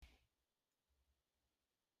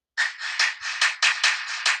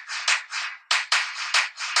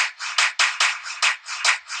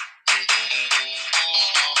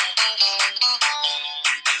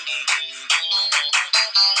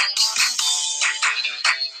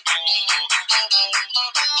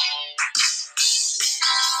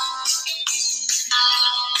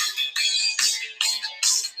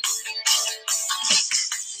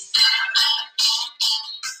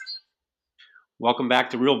Welcome back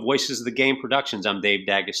to Real Voices of the Game Productions. I'm Dave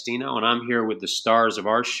Dagostino, and I'm here with the stars of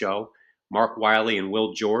our show, Mark Wiley and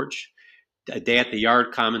Will George. A day at the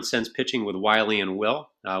yard, common sense pitching with Wiley and Will.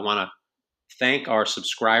 I want to thank our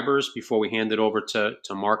subscribers before we hand it over to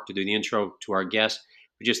Mark to do the intro to our guest.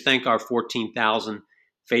 We just thank our 14,000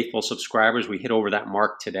 faithful subscribers. We hit over that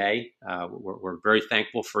mark today. We're very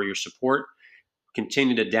thankful for your support.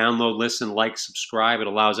 Continue to download, listen, like, subscribe. It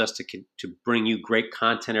allows us to bring you great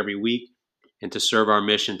content every week and to serve our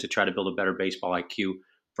mission to try to build a better baseball IQ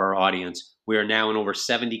for our audience. We are now in over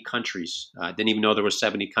 70 countries. I didn't even know there were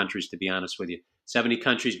 70 countries, to be honest with you. 70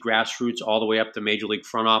 countries, grassroots, all the way up to Major League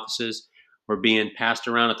front offices. We're being passed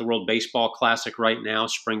around at the World Baseball Classic right now,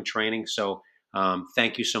 spring training. So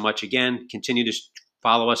thank you so much again. Continue to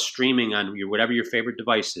follow us streaming on whatever your favorite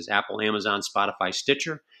device is, Apple, Amazon, Spotify,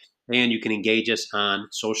 Stitcher. And you can engage us on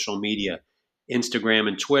social media, Instagram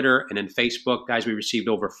and Twitter, and then Facebook. Guys, we received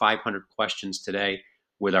over 500 questions today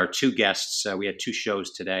with our two guests. We had two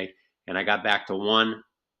shows today, and I got back to one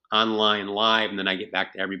online live, and then I get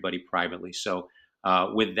back to everybody privately. So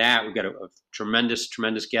with that, we've got a tremendous,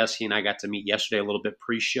 tremendous guest. He and I got to meet yesterday a little bit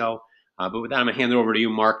pre-show. But with that, I'm going to hand it over to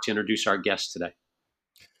you, Mark, to introduce our guest today.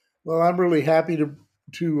 Well, I'm really happy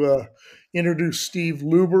to introduce Steve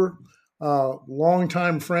Luebber.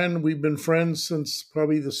 Longtime friend. We've been friends since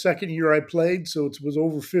probably the second year I played, so it was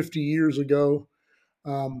over 50 years ago.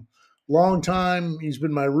 Long time. He's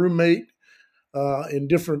been my roommate in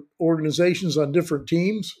different organizations on different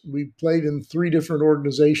teams. We played in 3 different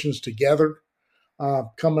organizations together,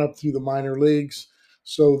 coming up through the minor leagues.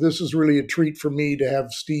 So this is really a treat for me to have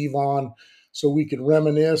Steve on so we can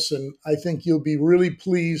reminisce, and I think you'll be really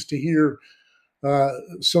pleased to hear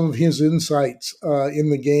some of his insights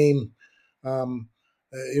in the game. In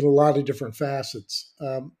a lot of different facets.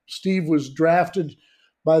 Steve was drafted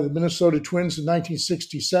by the Minnesota Twins in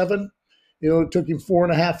 1967. It took him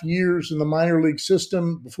 4.5 years in the minor league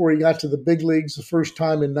system before he got to the big leagues the first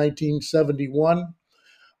time in 1971.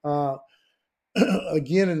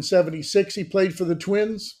 Again in 76, he played for the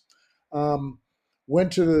Twins.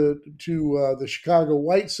 Went to the Chicago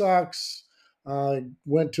White Sox.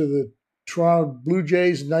 Went to the Toronto Blue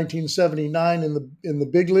Jays in 1979 in the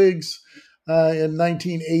big leagues. In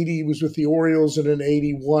 1980, he was with the Orioles, and in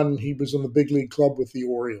 81, he was in the big league club with the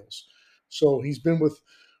Orioles. So he's been with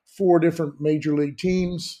 4 different major league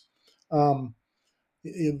teams.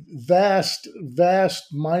 Vast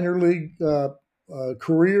minor league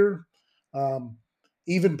career.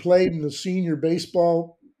 Even played in the senior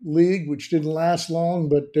baseball league, which didn't last long,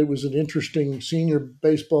 but it was an interesting senior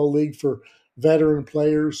baseball league for veteran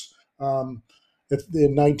players in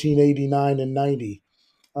 1989 and 90.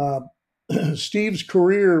 Steve's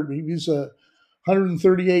career, he was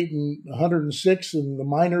 138 and 106 in the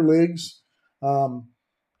minor leagues,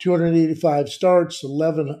 285 starts,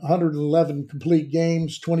 111 complete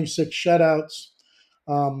games, 26 shutouts.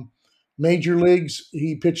 Major leagues,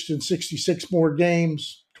 he pitched in 66 more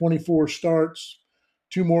games, 24 starts,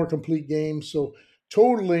 2 more complete games. So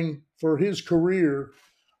totaling for his career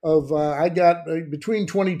of, I got between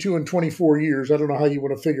 22 and 24 years. I don't know how you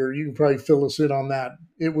want to figure. You can probably fill us in on that.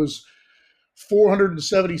 It was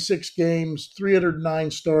 476 games,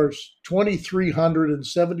 309 starts,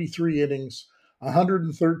 2,373 innings,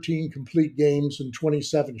 113 complete games, and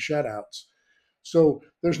 27 shutouts. So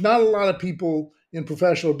there's not a lot of people in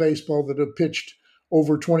professional baseball that have pitched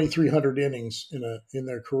over 2,300 innings in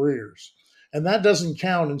their careers. And that doesn't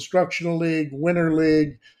count instructional league, winter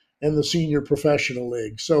league, and the senior professional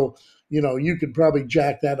league. So, you could probably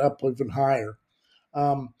jack that up even higher.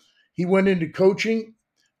 He went into coaching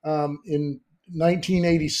in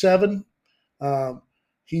 1987.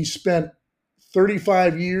 He spent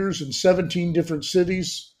 35 years in 17 different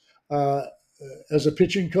cities as a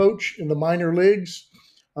pitching coach in the minor leagues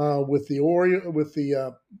with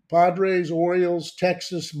the Padres, Orioles,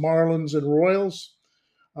 Texas, Marlins, and Royals.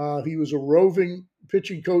 He was a roving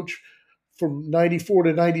pitching coach from 94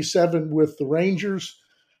 to 97 with the Rangers,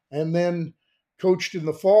 and then coached in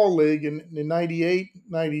the fall league in 98,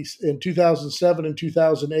 90, in 2007 and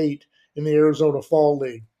 2008 in the Arizona Fall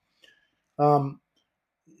League.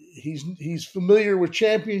 He's familiar with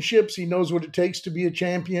championships. He knows what it takes to be a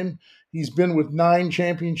champion. He's been with 9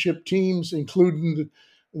 championship teams, including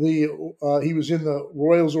he was in the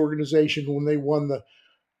Royals organization when they won the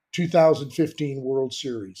 2015 World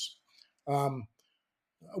Series.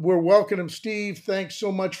 We're welcoming Steve. Thanks so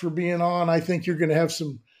much for being on. I think you're going to have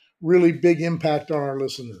some really big impact on our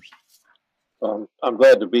listeners. I'm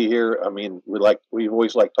glad to be here. I mean, we've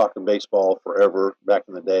always liked talking baseball forever, back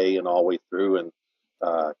in the day and all the way through, and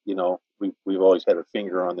we've always had a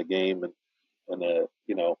finger on the game, and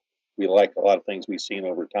we like a lot of things we've seen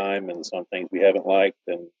over time, and some things we haven't liked,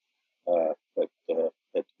 and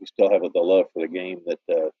but we still have the love for the game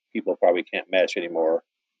that people probably can't match anymore.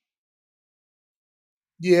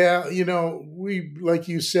 Yeah, we like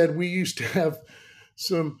you said, we used to have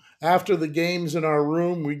some after the games in our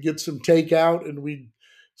room. We'd get some takeout and we'd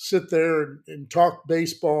sit there and talk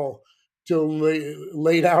baseball till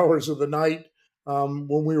late hours of the night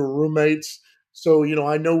when we were roommates. So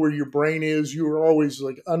I know where your brain is. You were always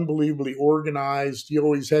like unbelievably organized. You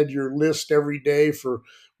always had your list every day for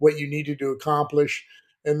what you needed to accomplish,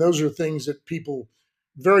 and those are things that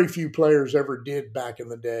very few players ever did back in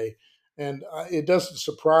the day. And it doesn't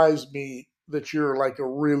surprise me that you're like a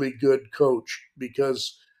really good coach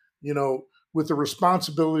because, with the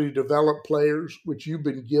responsibility to develop players, which you've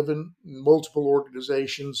been given in multiple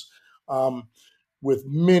organizations, um, with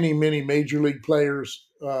many, many major league players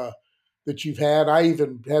that you've had. I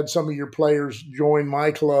even had some of your players join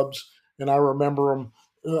my clubs, and I remember them.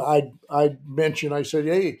 I mentioned, I said,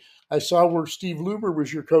 hey, I saw where Steve Luebber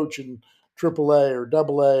was your coach in AAA or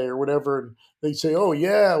AA or whatever. And they'd say, oh,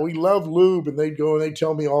 yeah, we love Lube. And they'd go and they'd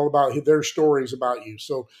tell me all about their stories about you.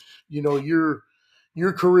 So,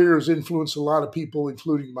 your career has influenced a lot of people,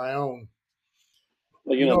 including my own.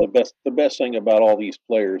 Well, You know, the best thing about all these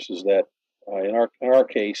players is that in our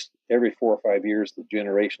case, every 4 or 5 years, the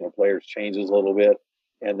generation of players changes a little bit,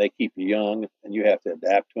 and they keep you young, and you have to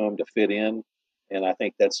adapt to them to fit in. And I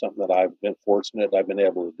think that's something that I've been fortunate I've been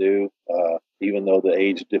able to do. Even though the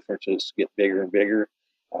age differences get bigger and bigger,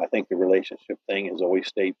 I think the relationship thing has always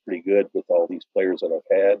stayed pretty good with all these players that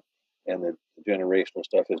I've had, and the generational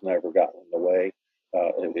stuff has never gotten in the way.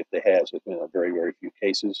 If it has, it's been a very, very few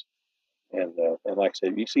cases. And like I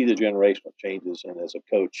said, you see the generational changes, and as a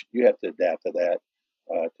coach, you have to adapt to that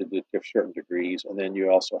to certain degrees, and then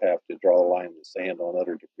you also have to draw a line in the sand on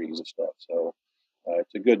other degrees of stuff. So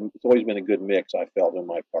it's always been a good mix. I felt in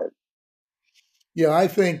my part. yeah, I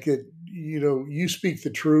think that you speak the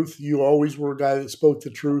truth. You always were a guy that spoke the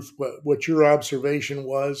truth. What your observation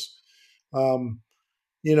was, um,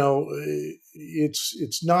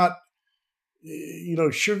 it's not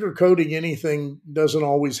sugarcoating anything doesn't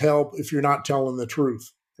always help if you're not telling the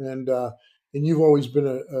truth. And you've always been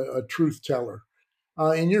a truth teller.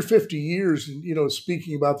 In your 50 years,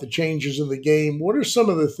 speaking about the changes in the game, what are some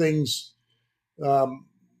of the things, um,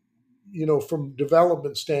 from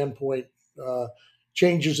development standpoint, uh,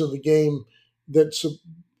 changes in the game that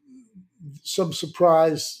some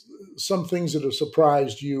surprise, some things that have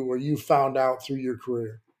surprised you or you found out through your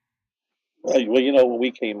career? Well, when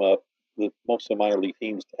we came up, most of the minor league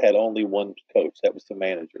teams had only one coach. That was the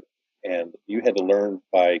manager, and you had to learn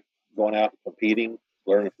by going out and competing,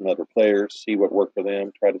 learning from other players, see what worked for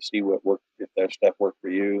them, try to see what worked if their stuff worked for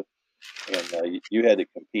you, and you had to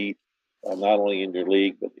compete not only in your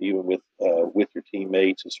league but even with your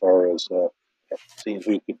teammates as far as seeing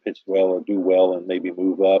who could pitch well or do well and maybe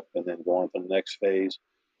move up and then go on to the next phase.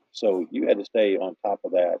 So you had to stay on top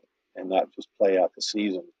of that and not just play out the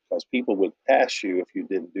season because people would pass you if you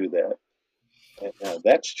didn't do that. And now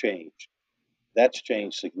that's changed. That's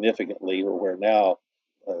changed significantly. Where now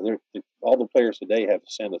all the players today have a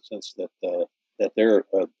sense that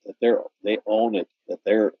they own it, that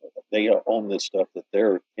they own this stuff, that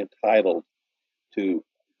they're entitled to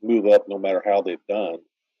move up no matter how they've done,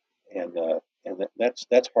 and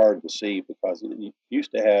that's hard to see because you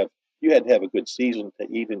used to have you had to have a good season to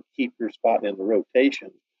even keep your spot in the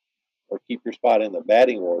rotation or keep your spot in the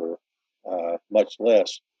batting order, much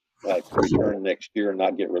less return next year and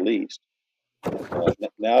not get released. And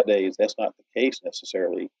nowadays, that's not the case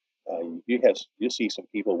necessarily. You see some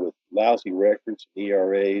people with lousy records,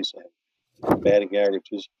 ERAs, and batting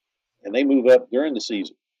averages, and they move up during the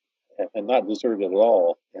season and not deserve it at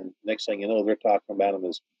all. And next thing you know, they're talking about them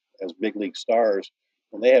as big league stars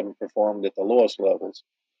when they haven't performed at the lowest levels.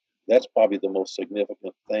 That's probably the most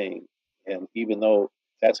significant thing. And even though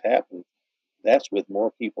that's happened, that's with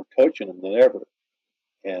more people coaching them than ever.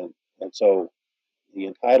 And so the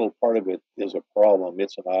entitled part of it is a problem.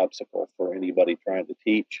 It's an obstacle for anybody trying to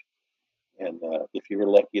teach. And if you're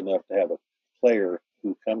lucky enough to have a player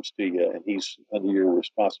who comes to you and he's under your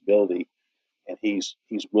responsibility and he's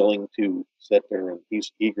willing to sit there and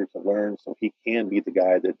he's eager to learn, so he can be the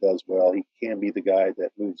guy that does well. He can be the guy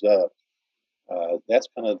that moves up. That's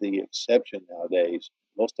kind of the exception nowadays.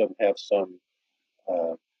 Most of them have some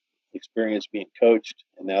uh, experience being coached,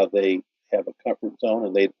 and now they have a comfort zone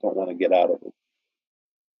and they don't want to get out of it.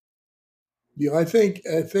 Yeah, I think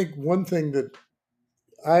one thing that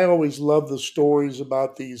I always love the stories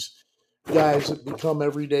about these guys that become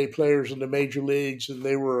everyday players in the major leagues and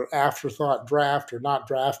they were afterthought draft or not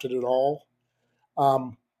drafted at all.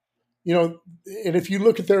 Um, you know, and if you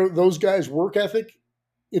look at those guys' work ethic,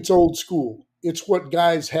 it's old school. It's what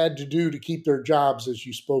guys had to do to keep their jobs, as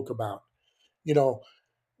you spoke about. You know,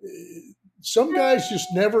 some guys just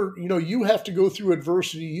never. You have to go through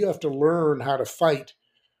adversity. You have to learn how to fight,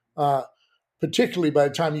 uh, particularly by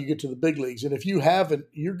the time you get to the big leagues. And if you haven't,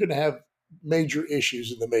 you're going to have major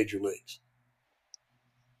issues in the major leagues.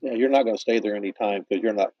 Yeah, you're not going to stay there any time because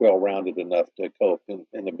you're not well rounded enough to cope. And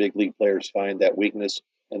the big league players find that weakness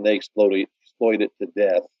and they exploit it to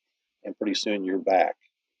death. And pretty soon you're back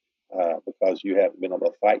because you haven't been able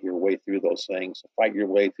to fight your way through those things, fight your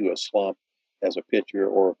way through a slump as a pitcher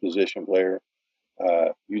or a position player.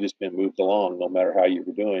 You just been moved along no matter how you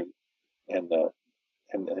were doing. And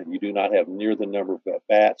and you do not have near the number of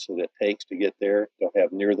bats that it takes to get there. Don't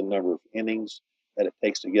have near the number of innings that it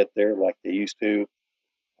takes to get there like they used to.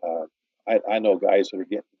 Uh, I know guys that are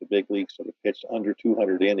getting to the big leagues that have pitched under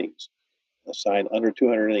 200 innings, assigned under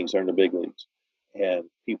 200 innings are in the big leagues, and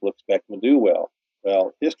people expect them to do well.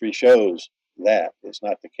 Well, history shows that it's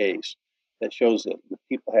not the case. That shows that the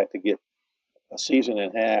people have to get a season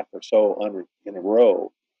and a half or so under in a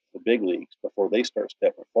row, the big leagues, before they start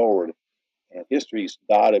stepping forward. And history's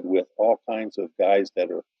dotted with all kinds of guys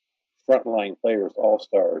that are frontline players, all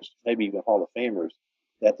stars, maybe even Hall of Famers,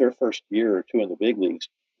 that their first year or two in the big leagues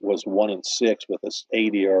was 1-6 with a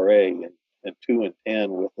 8 ERA and 2-10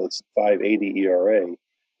 with a 5.80 ERA.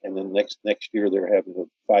 And then next year they're having a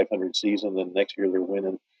 500 season. Then next year they're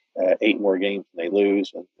winning 8 more games and they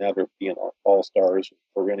lose. And now they're being all stars,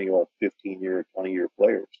 perennial 15-year, 20-year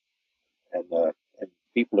players. And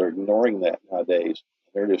people are ignoring that nowadays.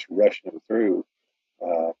 They're just rushing them through,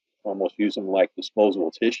 almost using them like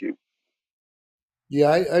disposable tissue.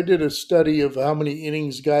 Yeah, I did a study of how many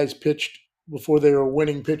innings guys pitched before they were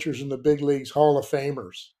winning pitchers in the big leagues, Hall of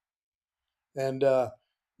Famers. And,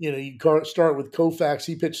 you start with Koufax.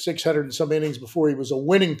 He pitched 600 and some innings before he was a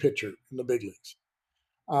winning pitcher in the big leagues.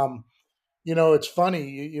 Um, it's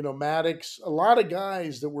funny, Maddox, a lot of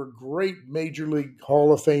guys that were great major league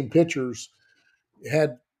Hall of Fame pitchers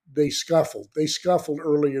had, they scuffled. They scuffled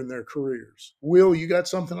early in their careers. Will, you got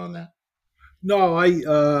something on that? No, I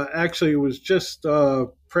actually was just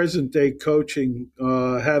present day coaching,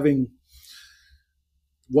 having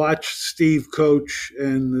watched Steve coach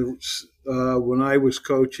and when I was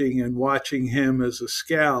coaching and watching him as a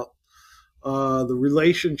scout, the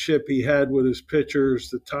relationship he had with his pitchers,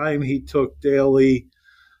 the time he took daily.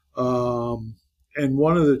 And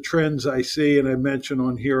one of the trends I see, and I mention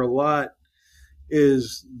on here a lot,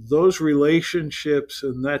 is those relationships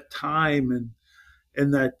and that time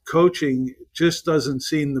and that coaching just doesn't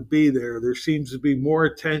seem to be there. There seems to be more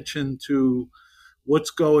attention to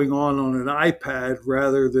what's going on an iPad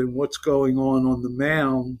rather than what's going on the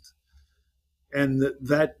mound. And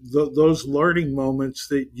those learning moments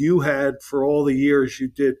that you had for all the years you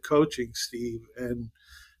did coaching, Steve, and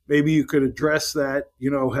maybe you could address that,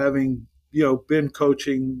 having, been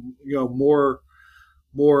coaching, more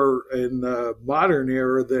in the modern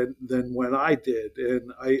era than when I did.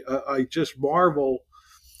 And I just marvel.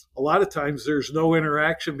 A lot of times there's no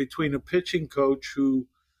interaction between a pitching coach who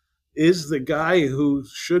is the guy who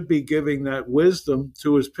should be giving that wisdom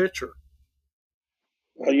to his pitcher.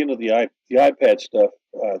 Well, the iPad stuff,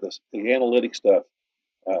 the analytic stuff.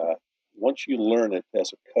 Uh, Once you learn it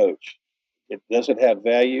as a coach, it doesn't have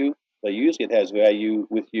value, but usually it has value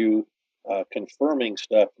with you confirming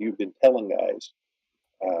stuff you've been telling guys.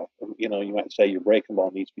 Uh, you might say your breaking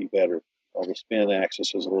ball needs to be better, or the spin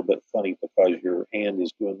axis is a little bit funny because your hand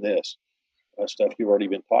is doing this. Stuff you've already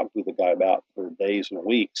been talking to the guy about for days and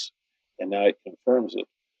weeks, and now it confirms it.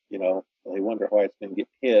 They wonder why it's been getting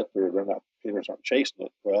hit, or they're not hitters aren't chasing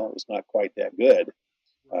it. Well, it's not quite that good,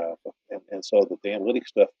 and so that the analytic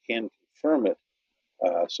stuff can confirm it.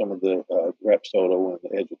 Some of the Repsodo and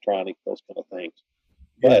the Edgertronic, those kind of things,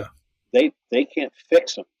 Yeah. but they can't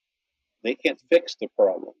fix them. They can't fix the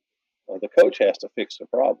problem. The coach has to fix the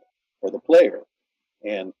problem, or the player.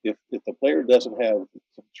 And if the player doesn't have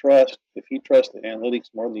some trust, if he trusts the analytics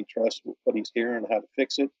more than he trusts what he's hearing, how to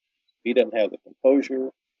fix it, if he doesn't have the composure,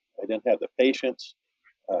 he doesn't have the patience,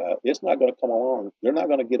 it's not going to come along. They're not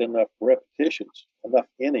going to get enough repetitions, enough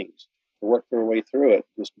innings to work their way through it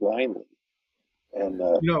just blindly. And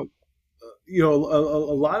You know,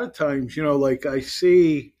 a lot of times, like I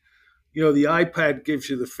see, the iPad gives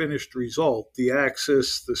you the finished result, the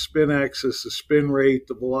axis, the spin rate,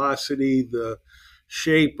 the velocity, the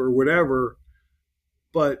shape or whatever.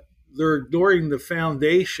 But they're ignoring the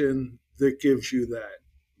foundation that gives you that,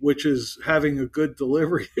 which is having a good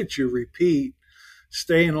delivery that you repeat,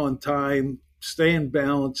 staying on time, staying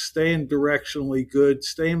balanced, staying directionally good,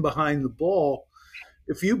 staying behind the ball.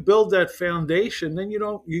 If you build that foundation, then you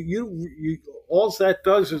don't you all that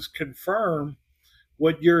does is confirm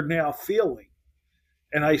what you're now feeling.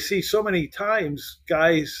 And I see so many times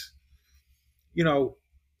guys, you know,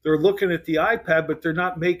 they're looking at the iPad, but they're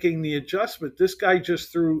not making the adjustment. This guy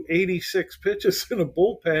just threw 86 pitches in a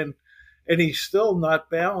bullpen, and he's still not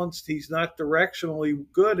balanced. He's not directionally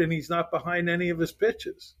good, and he's not behind any of his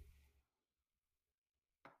pitches.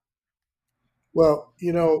 Well,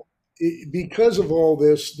 because of all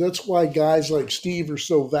this, that's why guys like Steve are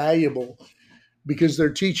so valuable, because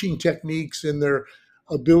they're teaching techniques and their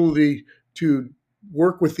ability to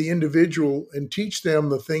work with the individual and teach them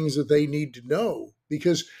the things that they need to know,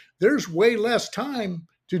 because there's way less time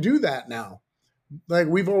to do that now. Like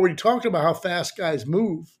we've already talked about how fast guys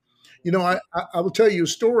move. I will tell you a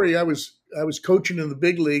story. I was coaching in the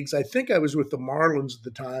big leagues. I think I was with the Marlins at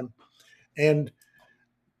the time, and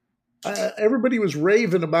everybody was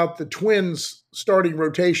raving about the Twins starting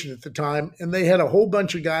rotation at the time, and they had a whole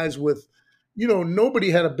bunch of guys with,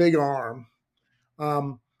 nobody had a big arm.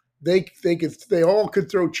 They all could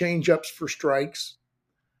throw changeups for strikes,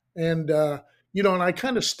 and and I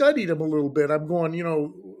kind of studied them a little bit. I'm going,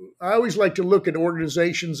 I always like to look at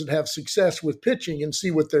organizations that have success with pitching and see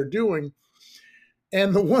what they're doing.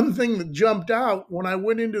 And the one thing that jumped out when I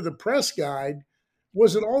went into the press guide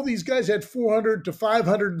was that all these guys had 400 to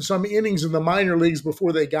 500 and some innings in the minor leagues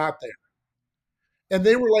before they got there. And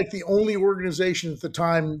they were like the only organization at the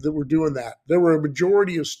time that were doing that. There were a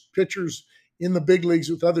majority of pitchers in the big leagues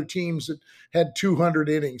with other teams that had 200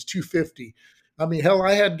 innings, 250. I mean, hell,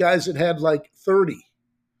 I had guys that had like 30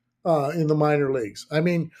 in the minor leagues. I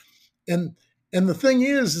mean, and the thing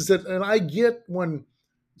is that, and I get when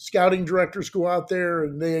scouting directors go out there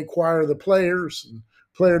and they acquire the players and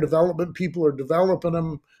player development people are developing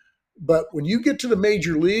them. But when you get to the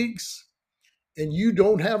major leagues and you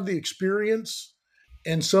don't have the experience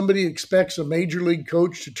and somebody expects a major league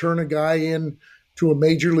coach to turn a guy in to a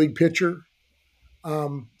major league pitcher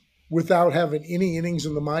without having any innings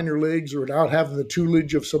in the minor leagues or without having the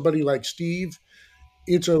tutelage of somebody like Steve,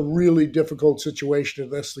 it's a really difficult situation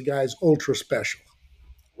unless the guy's ultra special.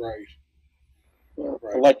 Right. Well,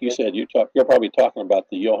 like you said, you're probably talking about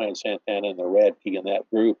the Johan Santana and the Radke and that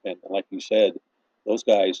group, and like you said, those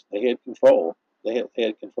guys, they had control. They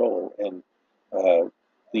had control, and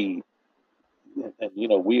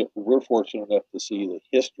we're fortunate enough to see the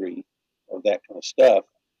history of that kind of stuff,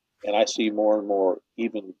 and I see more and more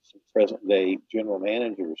even some present day general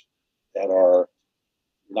managers that are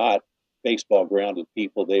not baseball grounded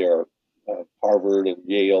people. They are Harvard and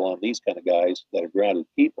Yale and these kind of guys that are grounded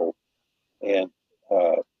people, and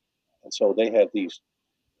so they have these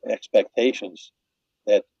expectations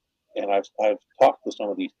that, and I've talked to some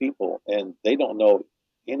of these people, and they don't know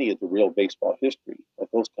any of the real baseball history of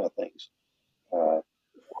those kind of things.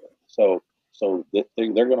 So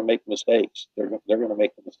they're going to make mistakes. They're going to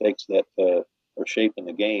make the mistakes that are shaping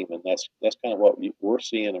the game, and that's kind of what we're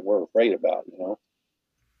seeing and we're afraid about.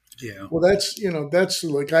 Yeah. Well, that's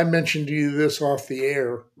like I mentioned to you this off the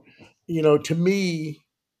air. To me,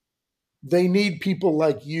 they need people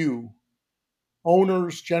like you,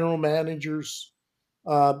 owners, general managers.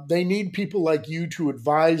 They need people like you to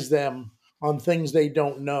advise them on things they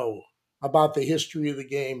don't know about the history of the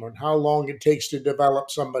game and how long it takes to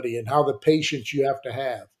develop somebody and how the patience you have to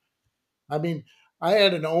have. I mean, I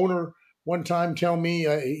had an owner one time tell me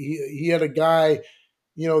he had a guy,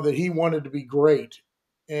 that he wanted to be great.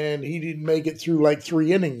 And he didn't make it through like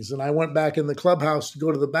 3 innings. And I went back in the clubhouse to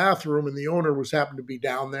go to the bathroom, and the owner happened to be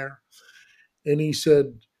down there. And he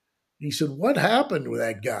said, what happened with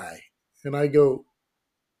that guy? And I go,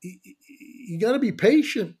 you got to be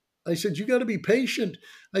patient. I said, you got to be patient.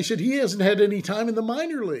 I said, he hasn't had any time in the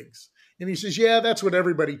minor leagues. And he says, yeah, that's what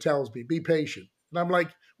everybody tells me. Be patient. And I'm like,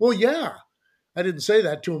 well, yeah. I didn't say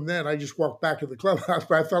that to him then. I just walked back to the clubhouse,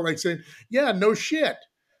 but I felt like saying, yeah, no shit.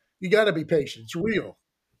 You got to be patient. It's real.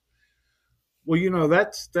 Well,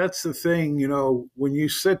 that's the thing, when you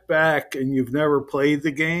sit back and you've never played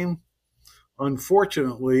the game,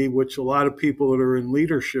 unfortunately, which a lot of people that are in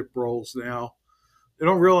leadership roles now, they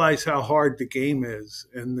don't realize how hard the game is,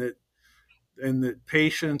 and that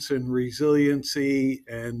patience and resiliency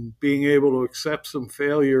and being able to accept some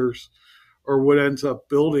failures are what ends up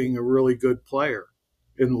building a really good player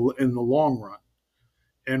in the long run.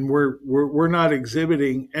 And we're not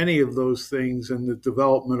exhibiting any of those things in the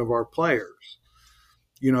development of our players.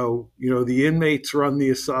 The inmates run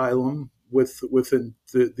the asylum. within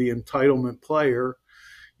the entitlement player.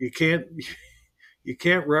 You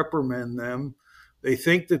can't reprimand them. They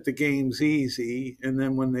think that the game's easy, and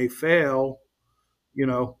then when they fail,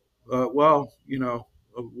 what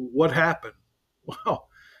happened? Well,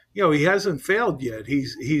 he hasn't failed yet.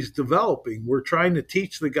 He's developing. We're trying to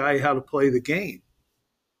teach the guy how to play the game.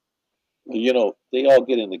 They all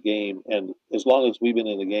get in the game, and as long as we've been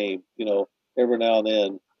in the game, every now and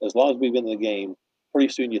then, as long as we've been in the game,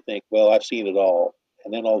 pretty soon you think, well, I've seen it all,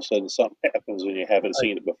 and then all of a sudden something happens and you haven't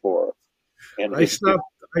seen it before. And I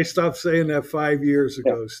stopped saying that 5 years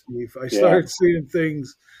ago, Steve. I started seeing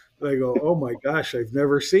things. I go, oh my gosh, I've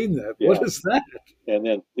never seen that. Yeah. What is that? And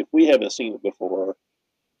then if we haven't seen it before,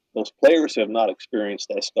 those players have not experienced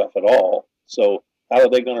that stuff at all. So how are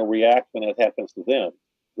they going to react when it happens to them?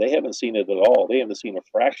 They haven't seen it at all. They haven't seen a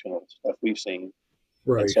fraction of the stuff we've seen.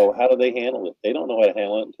 Right. And so how do they handle it? They don't know how to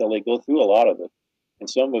handle it until they go through a lot of it. And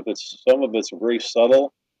some of it's very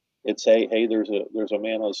subtle. It's hey, there's a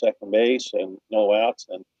man on second base and no outs,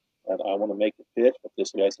 and I want to make a pitch, but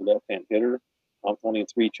this guy's a left-hand hitter. I'm throwing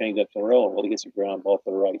 3 changeups in a row, and he gets a ground ball to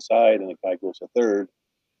the right side, and the guy goes to third.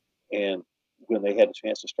 And when they had a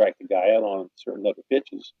chance to strike the guy out on certain other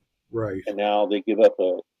pitches, right? And now they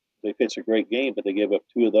pitch a great game, but they give up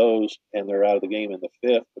 2 of those, and they're out of the game in the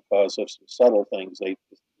 5th because of some subtle things they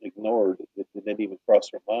ignored that didn't even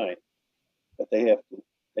cross their mind. But they have to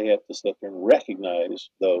sit there and recognize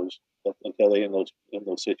those until they're in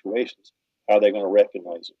those situations. How are they going to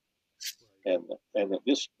recognize it? And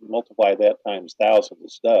just multiply that times thousands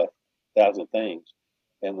of stuff, 1,000 things,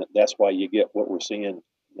 and that's why you get what we're seeing,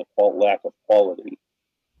 the lack of quality.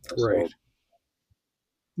 Right. So,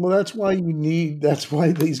 well, that's why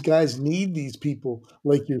these guys need these people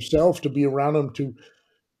like yourself to be around them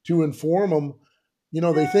to inform them.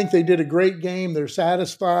 They think they did a great game. They're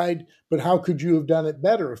satisfied, but how could you have done it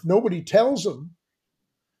better? If nobody tells them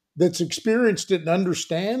that's experienced it and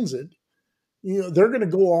understands it, they're going to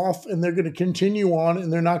go off and they're going to continue on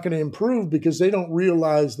and they're not going to improve because they don't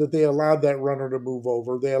realize that they allowed that runner to move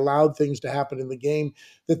over. They allowed things to happen in the game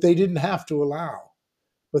that they didn't have to allow,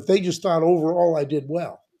 but they just thought overall I did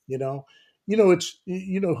well. It's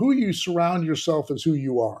who you surround yourself is who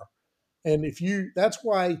you are. And that's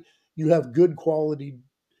why you have good quality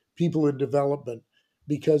people in development,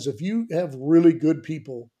 because if you have really good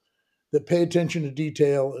people that pay attention to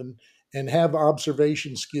detail and have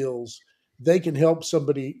observation skills, they can help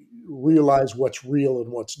somebody realize what's real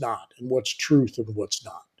and what's not, and what's truth and what's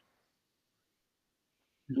not.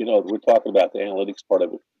 We're talking about the analytics part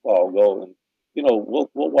of it all ago, and we'll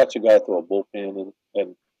watch a guy throw a bullpen,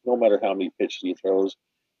 and no matter how many pitches he throws,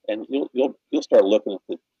 and you'll start looking at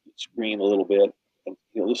the screen a little bit, and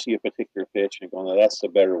you'll see a particular pitch and going, that's the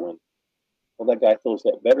better one. Well, that guy throws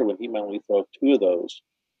that better one. He might only throw 2 of those.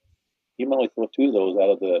 He might only throw 2 of those out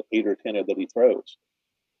of the 8 or 10 that he throws.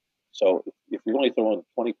 So if you're only throwing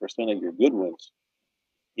 20% of your good ones,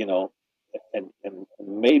 and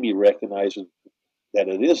maybe recognizing that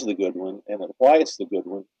it is the good one and why it's the good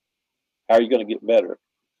one, how are you going to get better?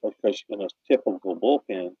 Because in a typical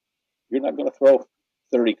bullpen, you're not going to throw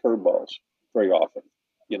 30 curveballs very often,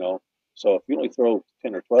 So if you only throw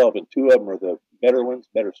 10 or 12 and 2 of them are the better ones,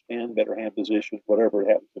 better spin, better hand position, whatever it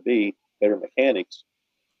happens to be, better mechanics,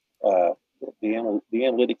 the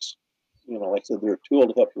analytics, like I said, they're a tool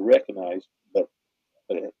to help you recognize, but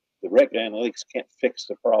the analytics can't fix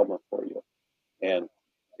the problem for you. And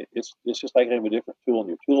it's just like having a different tool in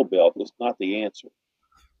your tool belt. It's not the answer.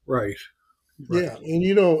 Right. Yeah.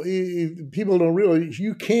 And, people don't realize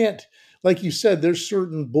you can't, like you said, there's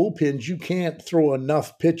certain bullpens, you can't throw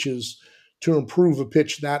enough pitches to improve a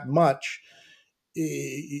pitch that much.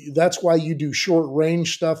 That's why you do short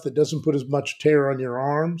range stuff that doesn't put as much tear on your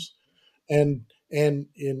arms, and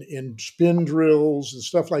in spin drills and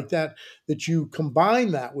stuff like that you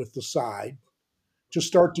combine that with the side to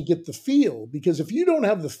start to get the feel. Because if you don't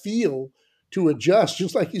have the feel to adjust,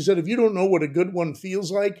 just like you said, if you don't know what a good one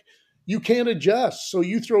feels like, you can't adjust. So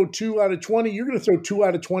you throw 2 out of 20, you're going to throw 2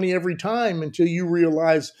 out of 20 every time until you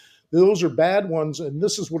realize those are bad ones, and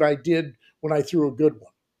this is what I did when I threw a good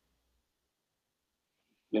one.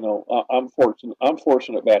 I'm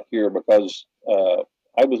fortunate back here because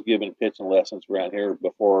I was given pitching lessons around here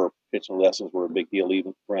before pitching lessons were a big deal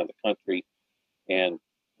even around the country. And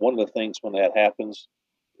one of the things when that happens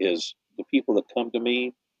is the people that come to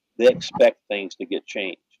me, they expect things to get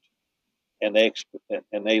changed. And they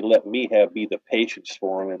let me be the patience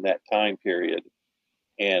for them in that time period.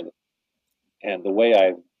 And the way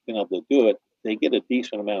I've been able to do it, they get a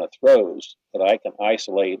decent amount of throws that I can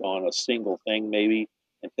isolate on a single thing maybe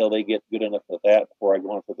until they get good enough at that before I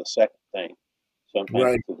go on to the second thing. Sometimes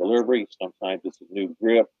Right. it's a delivery. Sometimes it's a new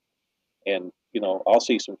grip. And, I'll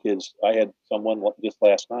see some kids. I had someone just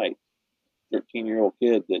last night, 13-year-old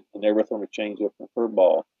kid that never thrown a changeup and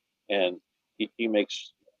curveball. And he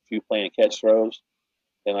makes a few play and catch throws.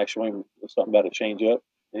 And I show him something about a changeup.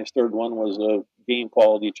 And his third one was a game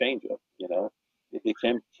quality changeup. It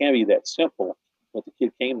can be that simple, but the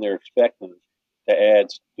kid came there expecting to add,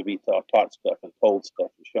 to be taught stuff and told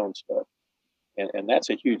stuff and shown stuff. And that's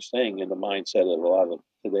a huge thing in the mindset of a lot of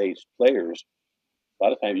today's players. A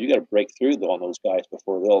lot of times you got to break through on those guys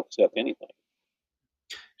before they'll accept anything.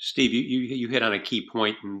 Steve, you hit on a key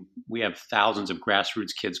point, and we have thousands of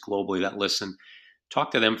grassroots kids globally that listen. Talk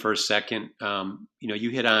to them for a second.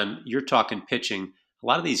 You're talking pitching. A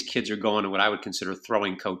lot of these kids are going to what I would consider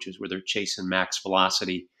throwing coaches, where they're chasing max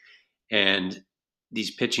velocity, and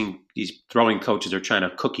these throwing coaches are trying to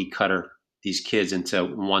cookie cutter these kids into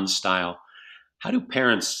one style. How do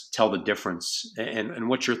parents tell the difference? And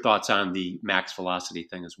what's your thoughts on the max velocity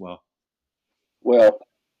thing as well? Well,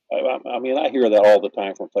 I hear that all the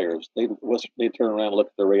time from players. They turn around and look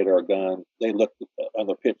at the radar gun. They look on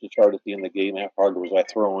the pitch chart at the end of the game. How hard was I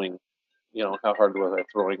throwing? How hard was I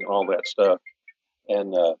throwing? All that stuff.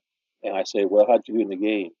 And I say, well, how'd you do in the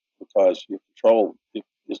game? Because your control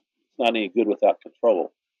is not any good without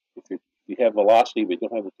control. If you have velocity but you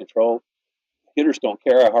don't have the control, hitters don't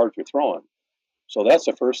care how hard you're throwing. So that's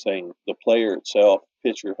the first thing the player itself,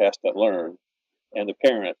 pitcher, has to learn, and the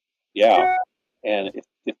parent, yeah. And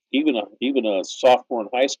if even a sophomore in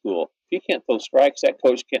high school, if he can't throw strikes, that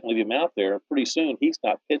coach can't leave him out there. Pretty soon, he's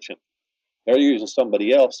not pitching. They're using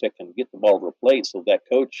somebody else that can get the ball to the plate, so that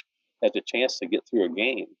coach has a chance to get through a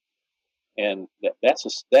game. And that's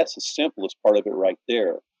the simplest part of it right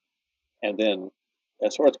there. And then,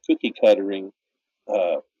 as far as cookie cuttering,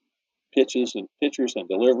 pitches and pitchers and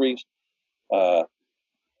deliveries. A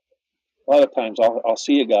lot of times I'll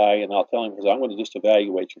see a guy and I'll tell him, because I'm going to just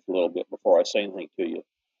evaluate you for a little bit before I say anything to you.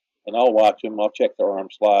 And I'll watch them. I'll check their arm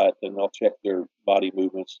slot and I'll check their body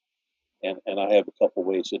movements. And I have a couple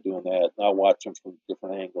ways of doing that. And I'll watch them from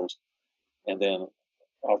different angles. And then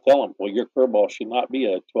I'll tell them, well, your curveball should not be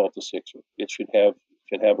a 12 to 6er. It should have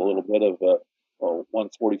a little bit of a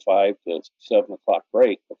 1:45 to 7 o'clock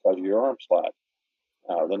break because of your arm slot.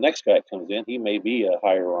 The next guy that comes in, he may be a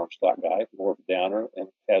higher arm slot guy, more of a downer, and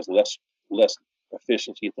has less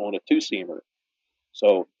efficiency throwing a two-seamer.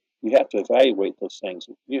 So you have to evaluate those things.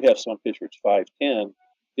 If you have some pitcher that's 5'10",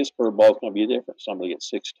 his curveball is going to be different. Somebody at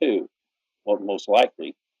 6'2", well, most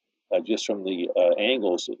likely, just from the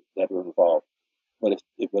angles that are involved. But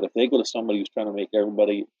if they go to somebody who's trying to make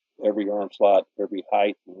every arm slot, every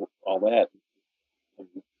height, and all that, and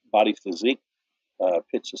body physique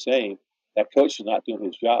pitch the same, that coach is not doing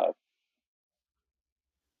his job.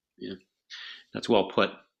 Yeah, that's well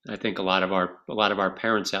put. I think a lot of our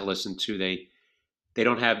parents that listen to, they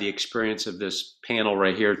don't have the experience of this panel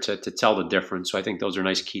right here to tell the difference. So I think those are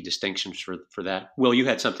nice key distinctions for that. Will, you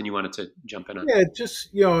had something you wanted to jump in on? Yeah,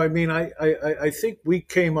 just I think we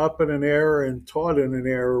came up in an era and taught in an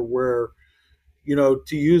era where,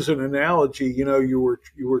 to use an analogy, you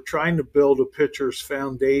were trying to build a pitcher's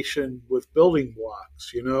foundation with building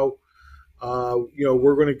blocks. We're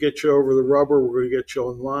going to get you over the rubber. We're going to get you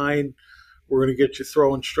on line. We're going to get you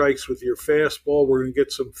throwing strikes with your fastball. We're going to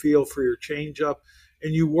get some feel for your changeup.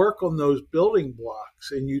 And you work on those building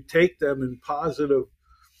blocks and you take them in positive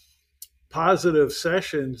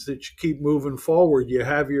sessions that you keep moving forward. You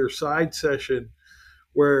have your side session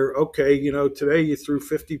where, okay, today you threw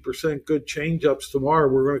 50% good changeups.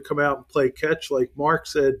 Tomorrow we're going to come out and play catch, like Mark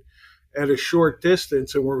said, at a short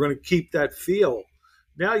distance, and we're going to keep that feel.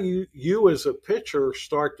 Now you as a pitcher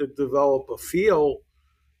start to develop a feel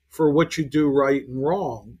for what you do right and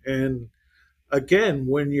wrong. And again,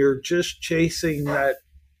 when you're just chasing that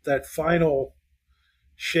final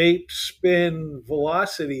shape, spin,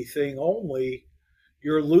 velocity thing only,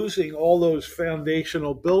 you're losing all those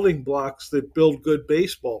foundational building blocks that build good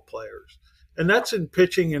baseball players. And that's in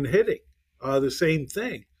pitching and hitting, the same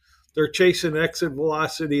thing. They're chasing exit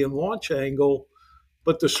velocity and launch angle,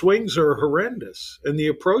 but the swings are horrendous and the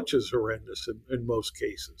approach is horrendous in most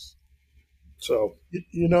cases. So,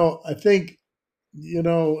 I think,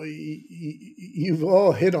 you've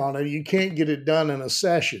all hit on it. You can't get it done in a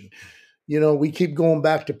session. We keep going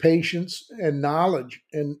back to patience and knowledge.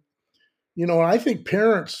 And, I think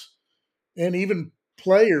parents and even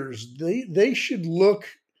players, they should look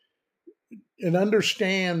and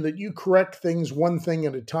understand that you correct things one thing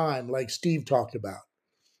at a time, like Steve talked about.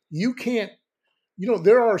 You can't,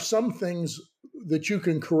 there are some things that you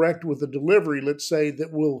can correct with a delivery, let's say,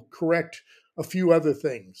 that will correct a few other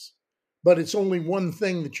things. but it's only one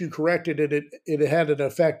thing that you corrected, and it had an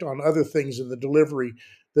effect on other things in the delivery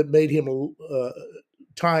that made him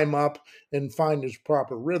time up and find his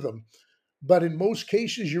proper rhythm. But in most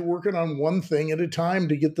cases, you're working on one thing at a time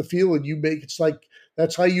to get the feel, and it's like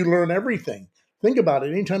that's how you learn everything. Think about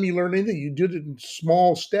it. Anytime you learn anything, you did it in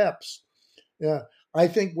small steps. I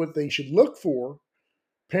think what they should look for,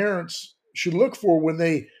 parents should look for when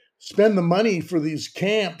they spend the money for these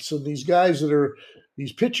camps and these guys that are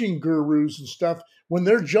these pitching gurus and stuff, when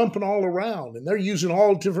they're jumping all around and they're using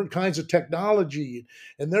all different kinds of technology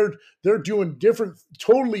and they're doing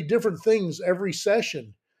totally different things every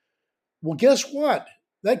session. Well, guess what?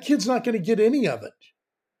 That kid's not going to get any of it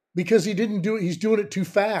because he didn't do it. He's doing it too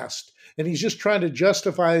fast, and he's just trying to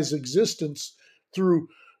justify his existence through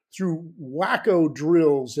wacko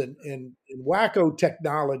drills and wacko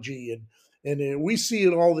technology, and we see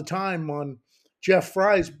it all the time on Jeff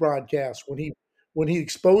Fry's broadcast when he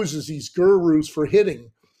exposes these gurus for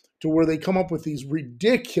hitting, to where they come up with these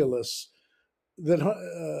ridiculous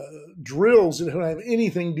drills that don't have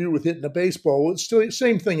anything to do with hitting a baseball. It's still the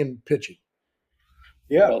same thing in pitching.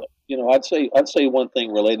 Yeah. Well, I'd say one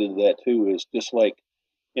thing related to that too is just like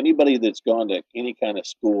anybody that's gone to any kind of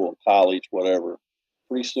school, college, whatever.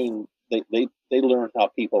 Pretty soon they learn how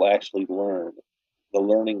people actually learn, the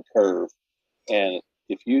learning curve. And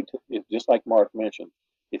if just like Mark mentioned,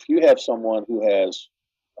 if you have someone who has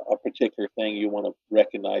a particular thing you want to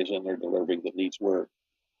recognize in their delivery that needs work,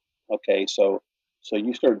 okay, so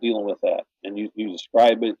you start dealing with that, and you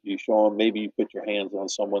describe it, you show them, maybe you put your hands on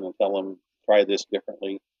someone and tell them, try this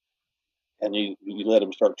differently, and you let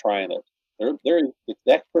them start trying it.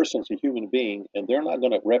 That person's a human being, and they're not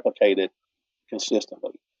going to replicate it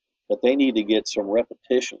consistently, but they need to get some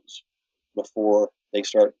repetitions before they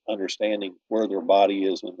start understanding where their body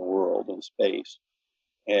is in the world and space.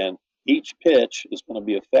 And each pitch is going to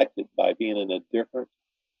be affected by being in a different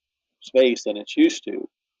space than it's used to.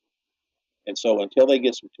 And so until they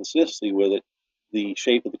get some consistency with it, the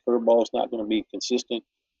shape of the curveball is not going to be consistent.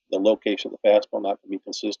 The location of the fastball not going to be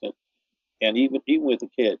consistent. And even with the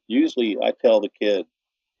kid, usually I tell the kid,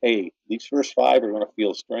 hey, these first 5 are going to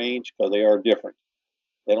feel strange because they are different.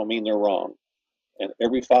 They don't mean they're wrong. And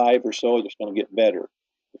every 5 or so, it's going to get better.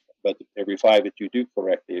 But every 5 that you do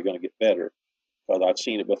correctly, you're going to get better. Because I've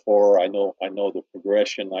seen it before. I know the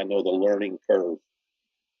progression. I know the learning curve.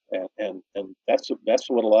 And that's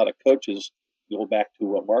what a lot of coaches go back to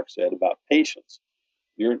what Mark said about patience.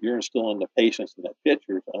 You're instilling the patience in that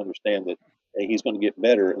pitcher to understand that, hey, he's going to get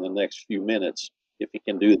better in the next few minutes if he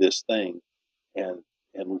can do this thing. And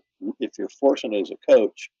if you're fortunate as a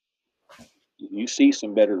coach, you see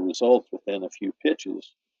some better results within a few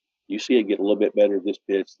pitches. You see it get a little bit better this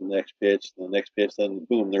pitch, the next pitch, the next pitch, then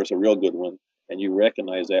boom, there's a real good one, and you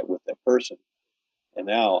recognize that with that person. And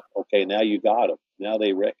now you got them. Now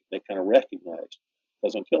they kind of recognize.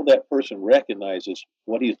 Because until that person recognizes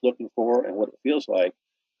what he's looking for and what it feels like,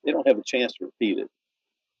 they don't have a chance to repeat it.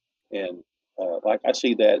 And like I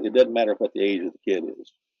see that, it doesn't matter what the age of the kid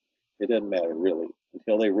is. It doesn't matter really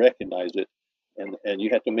until they recognize it, and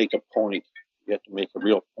you have to make a point. You have to make a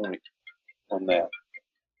real point on that.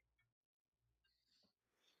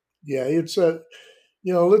 Yeah, it's let's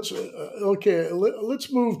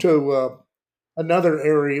move to another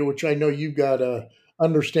area which I know you've got a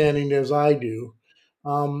understanding as I do.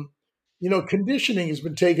 Conditioning has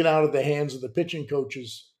been taken out of the hands of the pitching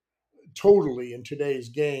coaches totally in today's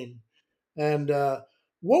game. And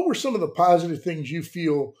what were some of the positive things you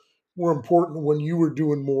feel were important when you were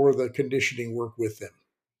doing more of the conditioning work with them?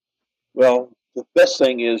 Well, the best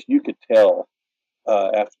thing is you could tell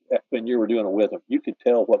after when you were doing it with them, you could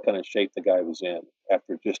tell what kind of shape the guy was in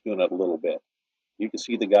after just doing it a little bit. You could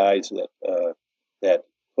see the guys that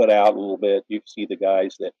put out a little bit. You could see the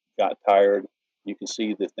guys that got tired. You could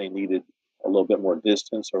see that they needed a little bit more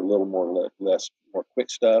distance or a little more more quick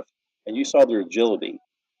stuff, and you saw their agility.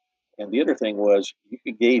 And the other thing was you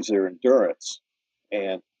could gauge their endurance,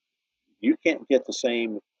 and you can't get the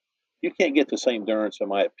same endurance, in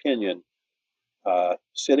my opinion,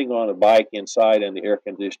 sitting on a bike inside in the air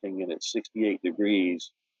conditioning and it's 68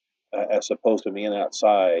 degrees, as opposed to being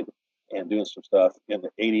outside and doing some stuff in the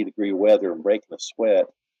 80-degree weather and breaking a sweat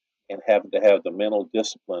and having to have the mental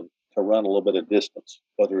discipline to run a little bit of distance,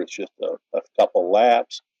 whether it's just a couple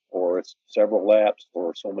laps or it's several laps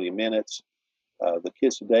or so many minutes. The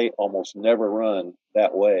kids today almost never run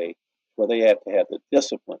that way, where they have to have the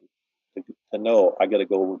discipline to know I got to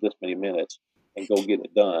go over this many minutes and go get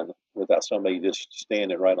it done without somebody just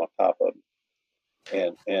standing right on top of them.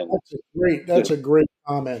 And that's a great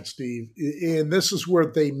comment, Steve. And this is where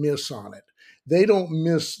they miss on it.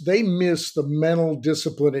 they miss the mental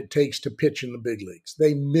discipline it takes to pitch in the big leagues.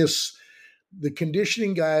 They miss the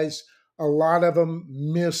conditioning guys. A lot of them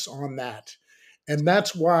miss on that. And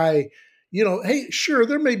that's why, hey, sure,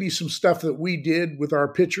 there may be some stuff that we did with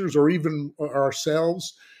our pitchers or even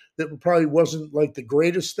ourselves that probably wasn't like the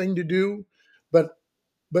greatest thing to do.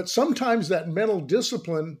 But sometimes that mental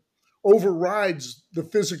discipline overrides the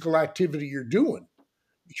physical activity you're doing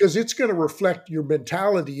because it's going to reflect your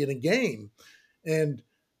mentality in a game. And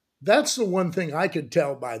that's the one thing I could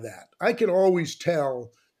tell by that. I could always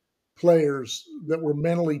tell players that were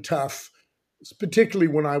mentally tough, particularly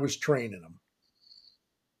when I was training them.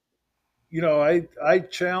 I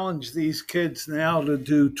challenge these kids now to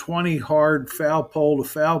do 20 hard foul pole to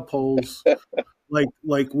foul poles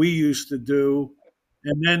like we used to do,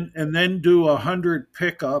 and then do 100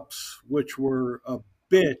 pickups, which were a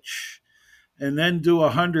bitch, and then do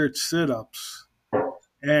 100 sit-ups,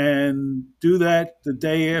 and do that the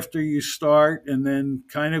day after you start, and then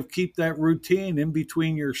kind of keep that routine in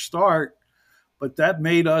between your start. But that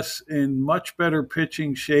made us in much better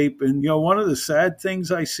pitching shape. And, one of the sad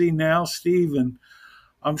things I see now, Steve, and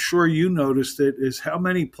I'm sure you noticed it, is how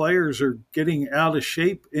many players are getting out of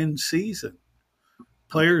shape in season.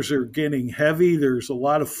 Players are getting heavy. There's a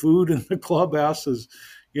lot of food in the clubhouses.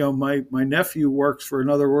 My nephew works for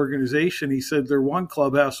another organization. He said their one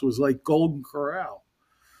clubhouse was like Golden Corral.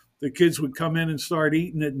 The kids would come in and start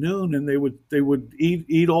eating at noon, and they would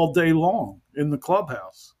eat all day long in the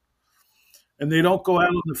clubhouse. And they don't go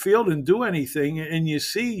out on the field and do anything. And you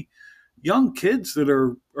see young kids that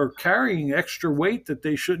are carrying extra weight that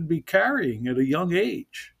they shouldn't be carrying at a young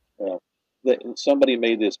age. Yeah. Somebody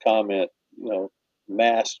made this comment,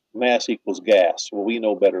 mass equals gas. Well, we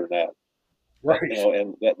know better than that. Right.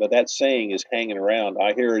 But that saying is hanging around.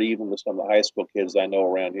 I hear it even with some of the high school kids I know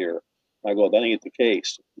around here. I go, that ain't the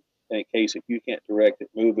case. In case if you can't direct it,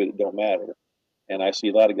 move it, it don't matter. And I see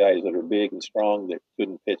a lot of guys that are big and strong that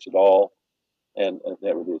couldn't pitch at all. And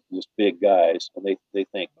that were just big guys, and they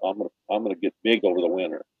think I'm gonna get big over the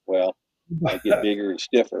winter. Well, I get bigger and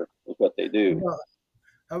stiffer is what they do.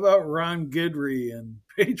 How about Ron Guidry and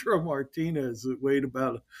Pedro Martinez that weighed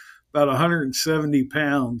about 170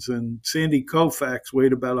 pounds, and Sandy Koufax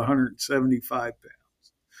weighed about 175 pounds.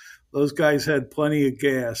 Those guys had plenty of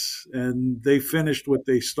gas, and they finished what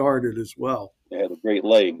they started as well. They had the great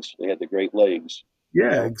legs.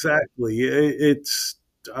 Yeah, exactly. It's.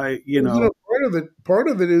 Part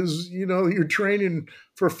of it is, you're training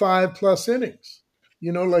for 5+ innings,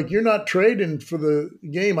 like you're not trading for the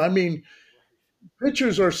game. I mean,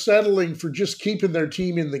 pitchers are settling for just keeping their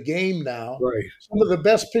team in the game now. Right. Some of the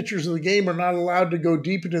best pitchers in the game are not allowed to go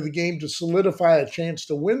deep into the game to solidify a chance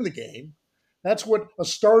to win the game. That's what a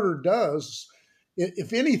starter does.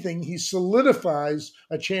 If anything, he solidifies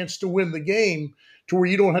a chance to win the game to where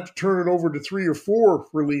you don't have to turn it over to 3 or 4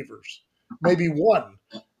 relievers, maybe one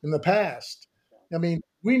in the past. I mean,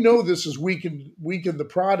 we know this has weakened the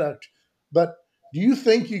product, but do you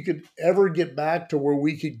think you could ever get back to where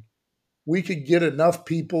we could get enough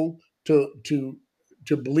people to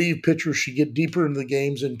believe pitchers should get deeper in the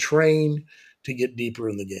games and train to get deeper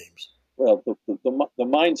in the games? Well, the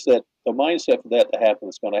mindset for that to happen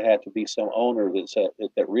is going to have to be some owner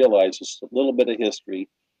that realizes a little bit of history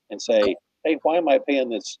and say, hey, why am I paying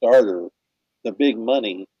this starter the big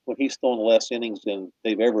money when he's thrown less innings than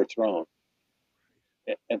they've ever thrown?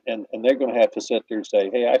 And they're going to have to sit there and say,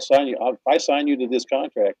 hey, if I sign you to this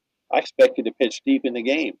contract, I expect you to pitch deep in the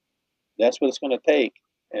game. That's what it's going to take.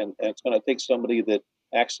 And it's going to take somebody that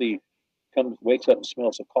actually wakes up and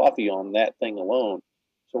smells the coffee on that thing alone.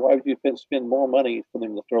 So why would you spend more money for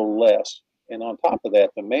them to throw less? And on top of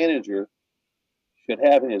that, the manager should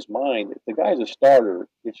have in his mind, if the guy's a starter,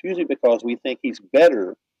 it's usually because we think he's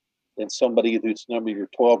better than somebody who's number your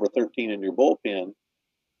 12 or 13 in your bullpen.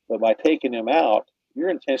 But by taking him out, you're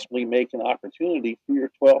intentionally making opportunity for your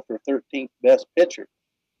 12th or 13th best pitcher,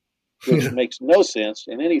 which makes no sense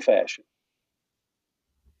in any fashion.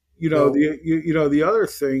 The other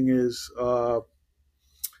thing is,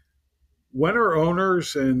 when are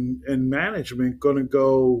owners and management going to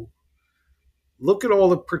go look at all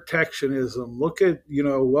the protectionism? Look at, we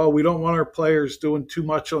don't want our players doing too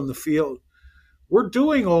much on the field. We're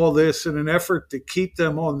doing all this in an effort to keep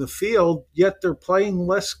them on the field, yet they're playing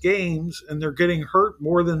less games and they're getting hurt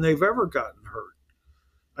more than they've ever gotten hurt.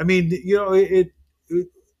 I mean,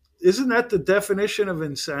 isn't that the definition of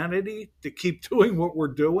insanity, to keep doing what we're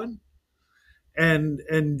doing? And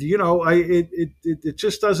it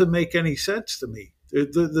just doesn't make any sense to me.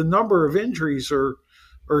 The number of injuries are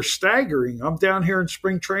staggering. I'm down here in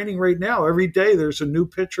spring training right now. Every day there's a new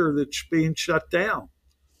pitcher that's being shut down.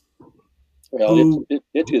 Well, who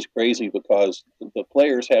it's just crazy because the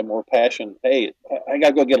players have more passion. Hey, I got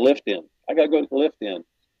to go get a lift in. I got to go get a lift in.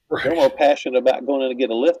 They're more right, passionate about going in and get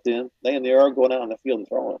a lift in than they are going out on the field and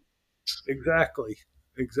throwing. exactly,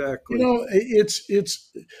 You exactly. know,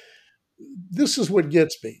 it's this is what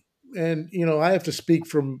gets me, and I have to speak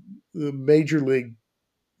from the major league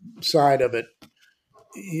side of it.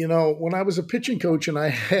 When I was a pitching coach and I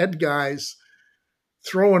had guys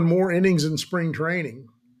throwing more innings in spring training,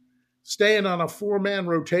 staying on a 4-man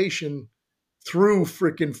rotation through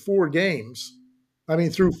freaking 4 games. I mean,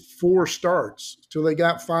 through 4 starts till they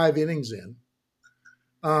got 5 innings in.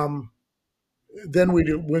 Um, then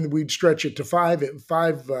we'd stretch it to 5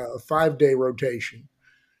 day rotation.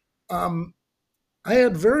 Um, I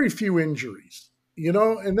had very few injuries,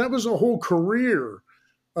 and that was a whole career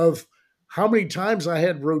of how many times I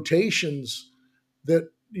had rotations that,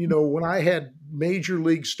 when I had major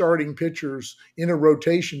league starting pitchers in a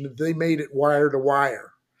rotation, they made it wire to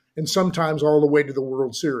wire and sometimes all the way to the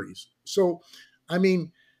World Series. So, I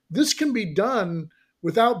mean, this can be done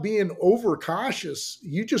without being overcautious.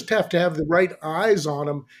 You just have to have the right eyes on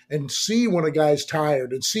them and see when a guy's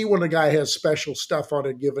tired and see when a guy has special stuff on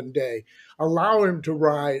a given day. Allow him to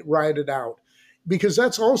ride it out, because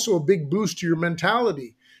that's also a big boost to your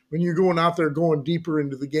mentality when you're going out there, going deeper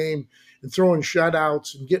into the game and throwing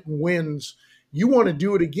shutouts and getting wins. You want to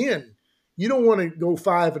do it again. You don't want to go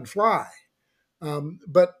 5 and fly.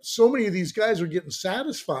 But so many of these guys are getting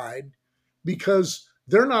satisfied because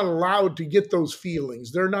they're not allowed to get those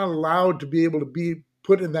feelings. They're not allowed to be able to be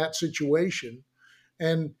put in that situation.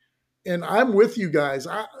 And I'm with you guys.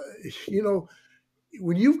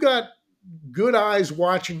 When you've got good eyes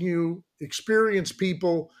watching you, experienced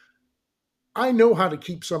people, I know how to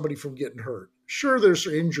keep somebody from getting hurt. Sure, there's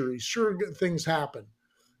injuries. Sure, things happen.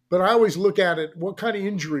 But I always look at it, what kind of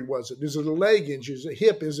injury was it? Is it a leg injury? Is it a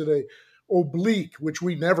hip? Is it a oblique, which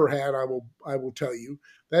we never had, I will tell you.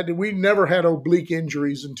 That we never had oblique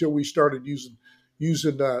injuries until we started using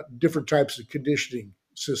different types of conditioning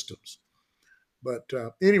systems. But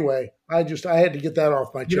anyway, I had to get that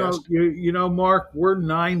off my chest. Mark, we're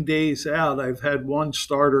 9 days out. I've had one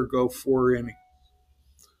starter go 4 innings.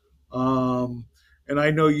 And I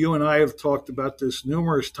know you and I have talked about this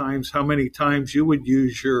numerous times, how many times you would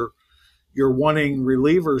use your 1 inning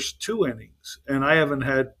relievers 2 innings. And I haven't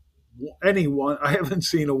had I haven't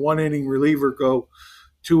seen a 1 inning reliever go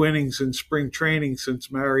 2 innings in spring training since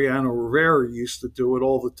Mariano Rivera used to do it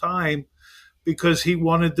all the time, because he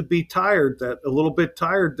wanted to be a little bit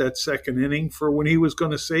tired that 2nd inning for when he was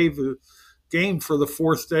going to save the game for the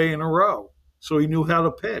 4th day in a row. So he knew how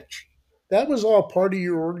to pitch. That was all part of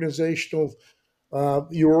your organization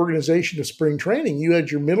of spring training. You had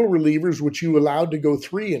your middle relievers, which you allowed to go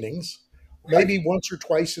 3 innings, Right. maybe once or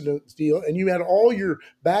twice in a deal, and you had all your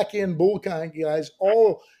back end bullpen guys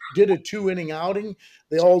all did a 2 inning outing.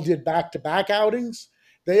 They all did back to back outings.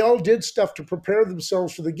 They all did stuff to prepare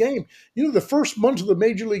themselves for the game. The first month of the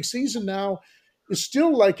major league season now is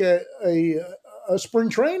still like a spring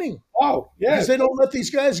training, Oh, yeah. because they don't let these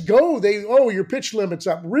guys go. Your pitch limit's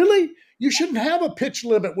up. Really? You shouldn't have a pitch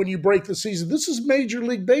limit when you break the season. This is Major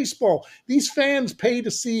League Baseball. These fans pay to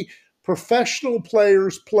see professional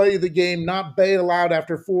players play the game, not bail out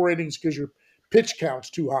after 4 innings because your pitch count's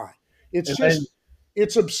too high. And then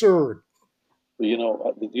It's absurd. But,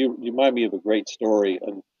 you remind me of a great story.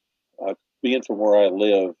 And being from where I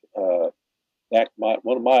live,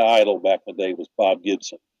 one of my idol back in the day was Bob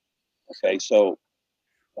Gibson. Okay, so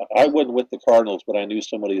I wasn't with the Cardinals, but I knew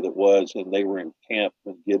somebody that was, and they were in camp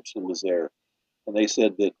when Gibson was there, and they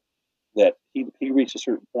said that he reached a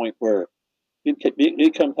certain point where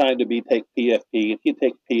it'd come time to take PFP, and he'd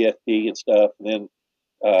take PFP and stuff, and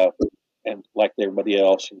then and like everybody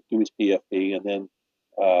else, and do his PFP, and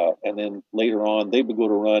then later on they would go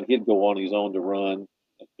to run. He'd go on his own to run,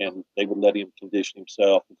 and they would let him condition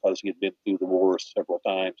himself because he had been through the war several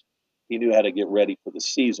times. He knew how to get ready for the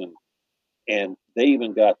season. And they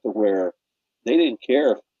even got to where they didn't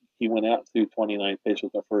care if he went out through 29 pitches in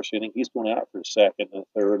the first inning. He's going out for the second and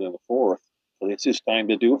the third and the fourth. So it's his time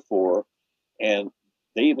to do a 4. And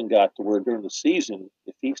they even got to where during the season,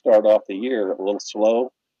 if he started off the year a little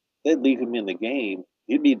slow, they'd leave him in the game.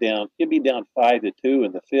 He'd be down 5-2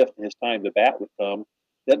 in the 5th, and his time to bat would come.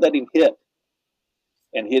 They'd let him hit.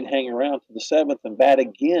 And he'd hang around to the 7th and bat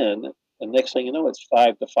again. And next thing you know, it's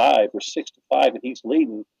 5-5 or 6-5, and he's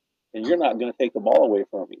leading. And you're not going to take the ball away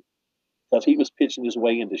from him, because he was pitching his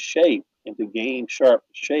way into game sharp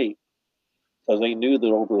shape, because they knew that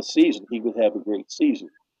over the season he would have a great season.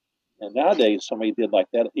 And nowadays, somebody did like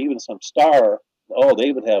that, even some star,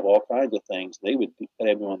 they would have all kinds of things. They would have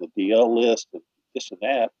him on the DL list and this and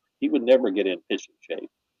that. he would never get in pitching shape.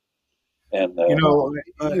 And You know,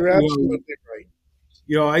 You're absolutely right.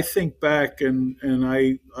 I think back and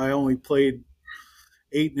I only played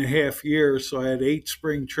 8.5 years, so I had 8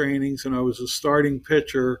 spring trainings, and I was a starting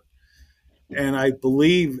pitcher. And I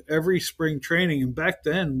believe every spring training, and back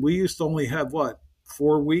then we used to only have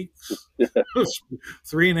 4 weeks,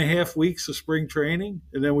 3.5 weeks of spring training,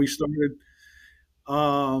 and then we started.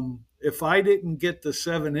 If I didn't get the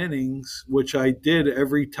 7 innings, which I did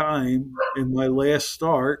every time in my last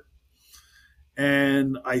start,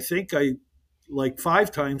 and I think I like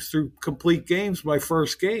 5 times through complete games my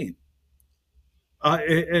first game.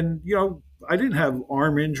 And I didn't have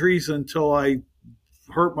arm injuries until I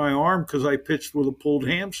hurt my arm because I pitched with a pulled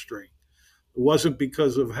hamstring. It wasn't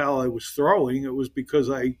because of how I was throwing. It was because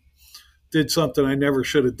I did something I never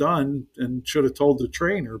should have done and should have told the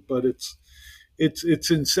trainer. But it's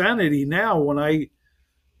insanity now when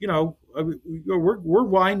we're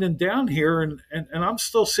winding down here, and I'm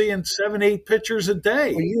still seeing 7-8 pitchers a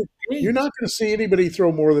day. Well, you're not going to see anybody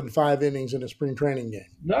throw more than 5 innings in a spring training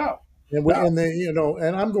game. No. And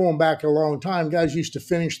I'm going back a long time. Guys used to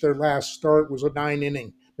finish their last start was a 9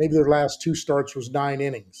 inning. Maybe their last 2 starts was 9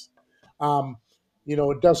 innings.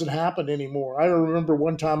 It doesn't happen anymore. I remember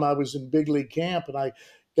one time I was in big league camp and I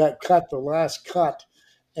got cut the last cut,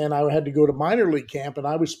 and I had to go to minor league camp, and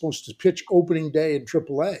I was supposed to pitch opening day in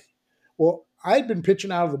AAA. Well, I'd been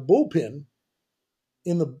pitching out of the bullpen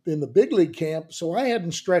in the big league camp, so I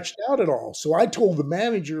hadn't stretched out at all. So I told the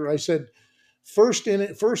manager, I said, first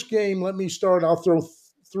game, let me start. I'll throw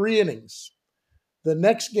 3 innings. The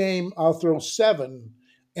next game, I'll throw 7,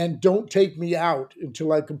 and don't take me out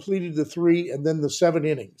until I completed the 3 and then the 7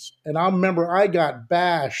 innings. And I remember I got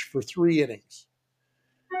bashed for 3 innings.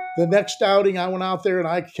 The next outing, I went out there and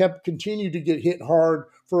I continued to get hit hard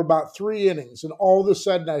for about 3 innings. And all of a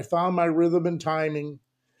sudden, I found my rhythm and timing.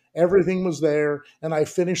 Everything was there, and I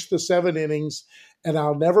finished the 7 innings. And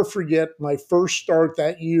I'll never forget my first start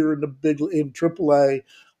that year in AAA.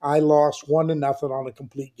 I lost 1-0 on a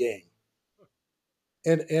complete game,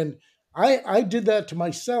 and I did that to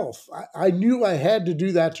myself. I knew I had to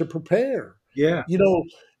do that to prepare. Yeah.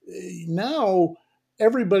 Now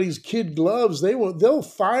everybody's kid gloves. They'll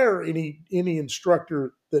fire any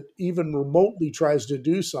instructor that even remotely tries to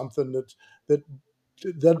do something that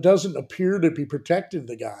doesn't appear to be protecting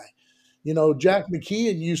the guy. Jack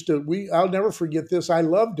McKeon I'll never forget this. I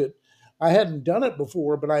loved it. I hadn't done it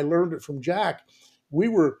before, but I learned it from Jack. We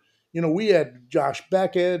had Josh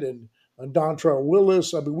Beckett and Dontrell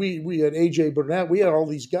Willis. I mean, we had AJ Burnett. We had all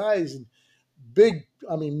these guys and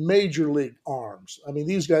major league arms. I mean,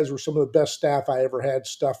 these guys were some of the best staff I ever had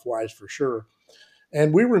stuff-wise for sure.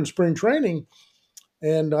 And we were in spring training,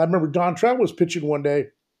 and I remember Dontrell was pitching one day,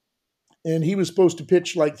 and he was supposed to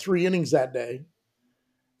pitch like 3 innings that day.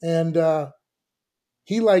 And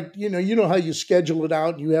he how you schedule it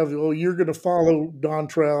out. You have, you're going to follow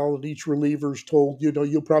Dontrell, and each reliever's told,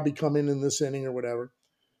 you'll probably come in this inning or whatever.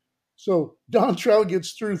 So Dontrell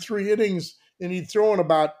gets through 3 innings, and he'd thrown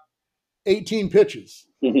about 18 pitches.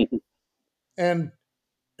 and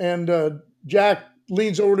Jack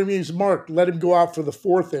leans over to me and says, Mark, let him go out for the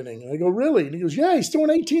 4th inning. And I go, really? And he goes, yeah, he's throwing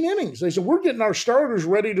 18 innings. I said, we're getting our starters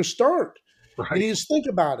ready to start. Right. And he just think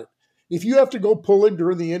about it. If you have to go pull him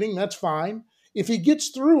during the inning, that's fine. If he gets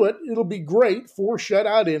through it, it'll be great. 4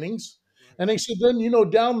 shutout innings. And they said, then,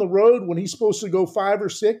 down the road when he's supposed to go 5 or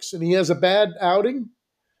 6 and he has a bad outing,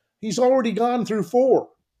 he's already gone through 4.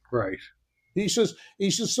 Right. He says,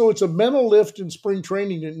 so it's a mental lift in spring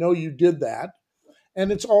training to know you did that.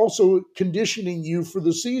 And it's also conditioning you for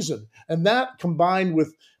the season. And that combined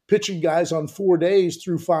with pitching guys on 4 days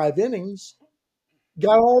through 5 innings,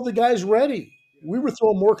 got all the guys ready. We were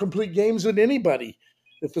throwing more complete games than anybody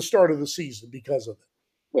at the start of the season because of it.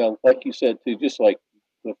 Well, like you said, too, just like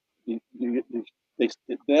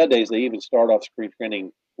nowadays, they even start off spring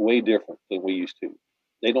training way different than we used to.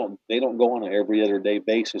 They don't go on an every other day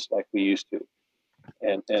basis like we used to,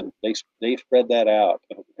 and they spread that out,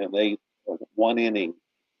 and they 1 inning,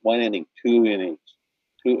 2 innings,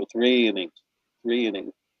 3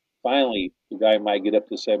 innings. Finally, the guy might get up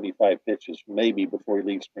to 75 pitches, maybe before he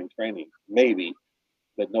leaves spring training, maybe,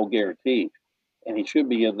 but no guarantee. And he should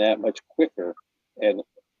be in that much quicker. And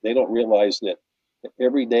they don't realize that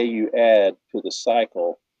every day you add to the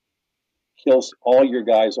cycle kills all your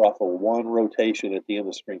guys off of 1 rotation at the end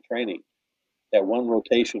of spring training. That 1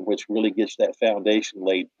 rotation, which really gets that foundation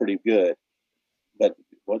laid pretty good. But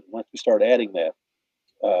once you start adding that,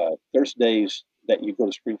 there's days that you go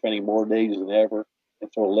to spring training more days than ever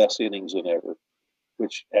and throw less innings than ever,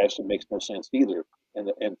 which actually makes no sense either.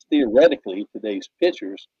 And theoretically, today's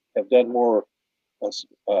pitchers have done more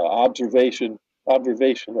observation of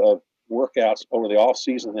workouts over the off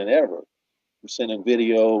season than ever. We're sending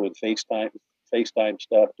video and FaceTime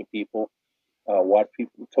stuff to people. Watch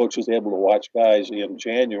people, coaches able to watch guys in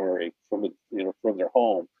January from their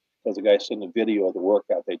home because the guys send a video of the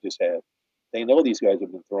workout they just had. They know these guys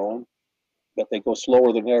have been throwing, but they go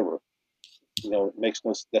slower than ever. It makes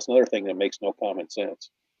no. That's another thing that makes no common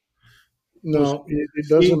sense. No, it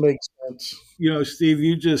doesn't make sense. Steve,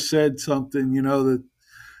 you just said something. That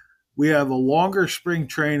we have a longer spring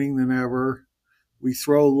training than ever. We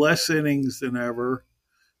throw less innings than ever.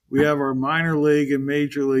 We have our minor league and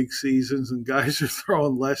major league seasons, and guys are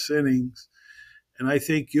throwing less innings. And I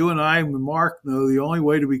think you and I and Mark know the only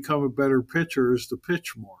way to become a better pitcher is to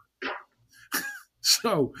pitch more.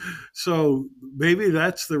 So maybe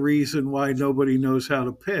that's the reason why nobody knows how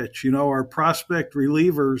to pitch. Our prospect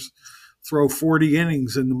relievers throw 40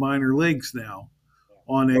 innings in the minor leagues now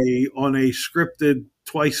on a scripted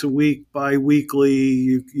twice a week, bi-weekly.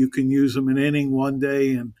 You can use them an inning one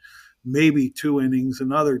day and maybe 2 innings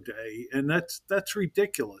another day. And that's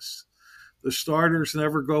ridiculous. The starters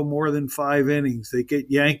never go more than 5 innings. They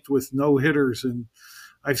get yanked with no hitters, and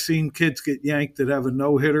I've seen kids get yanked that have a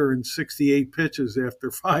no-hitter and 68 pitches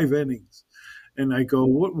after 5 innings. And I go,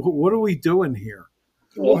 what are we doing here?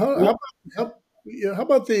 Well, how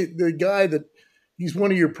about the guy that he's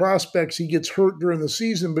one of your prospects, he gets hurt during the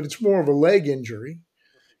season, but it's more of a leg injury.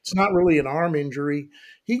 It's not really an arm injury.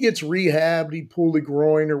 He gets rehabbed, he pulled a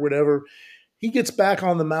groin or whatever. He gets back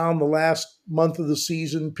on the mound the last month of the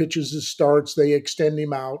season, pitches his starts, they extend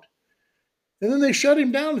him out. And then they shut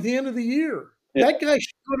him down at the end of the year. Yeah. That guy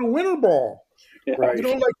should go to winter ball. Yeah. Right.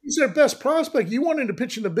 He's their best prospect. You want him to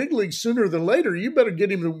pitch in the big leagues sooner than later. You better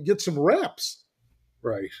get him to get some reps.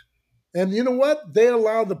 Right. And you know what? They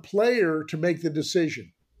allow the player to make the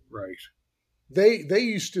decision. Right. They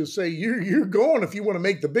used to say, you're going if you want to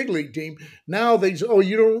make the big league team. Now they say,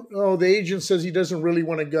 the agent says he doesn't really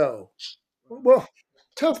want to go. Well,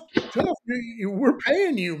 tough. We're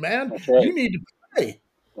paying you, man. That's right. You need to play.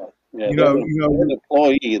 Yeah, you're an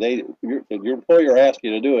employee. Your employer asks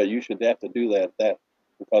you to do it. You should have to do that.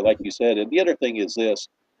 Because, like you said, and the other thing is this: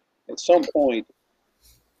 at some point,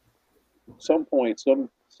 some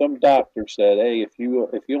doctor said, "Hey, if you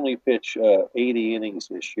only pitch 80 innings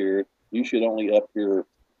this year, you should only up your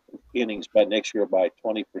innings by next year by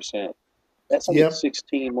 20%. That's only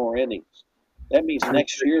 16 more innings. That means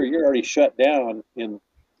next year you're already shut down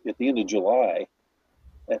at the end of July,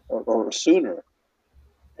 or sooner."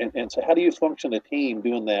 And so how do you function a team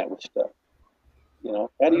doing that with stuff?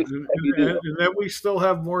 How do you do that? And then we still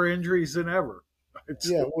have more injuries than ever.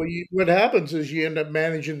 What happens is you end up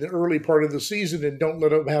managing the early part of the season and don't let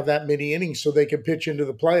them have that many innings so they can pitch into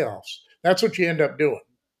the playoffs. That's what you end up doing.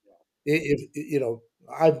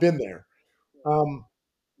 I've been there. How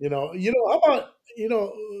about,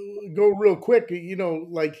 go real quick,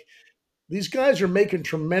 like these guys are making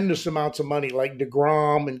tremendous amounts of money, like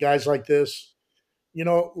DeGrom and guys like this.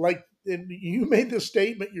 You made this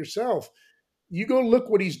statement yourself. You go look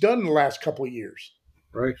what he's done in the last couple of years.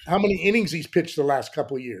 Right. How many innings he's pitched the last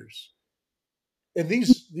couple of years. And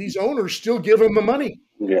these owners still give him the money.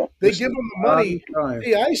 Yeah. They give him the money.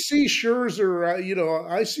 Hey, I see Scherzer,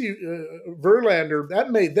 I see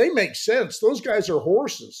Verlander. They make sense. Those guys are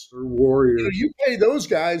horses. They're warriors. You pay those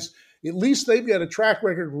guys, at least they've got a track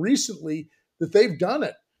record recently that they've done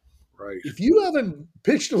it. Right. If you haven't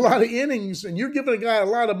pitched a lot of innings and you're giving a guy a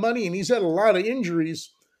lot of money and he's had a lot of injuries,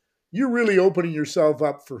 you're really opening yourself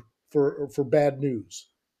up for bad news.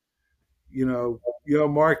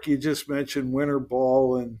 Mark, you just mentioned winter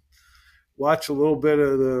ball, and watch a little bit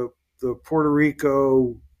of the Puerto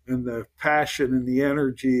Rico and the passion and the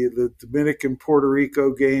energy of the Dominican Puerto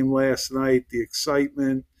Rico game last night, the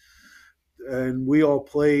excitement. And we all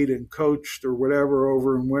played and coached or whatever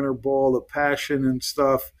over in winter ball, the passion and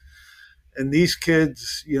stuff. And these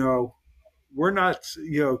kids, we're not,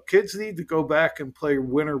 kids need to go back and play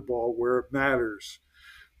winter ball where it matters,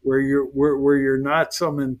 where you're not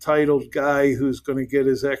some entitled guy who's going to get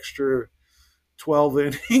his extra 12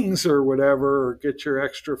 innings or whatever, or get your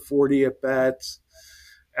extra 40 at bats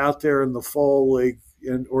out there in the fall league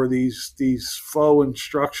or these faux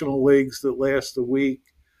instructional leagues that last a week.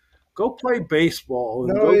 Go play baseball.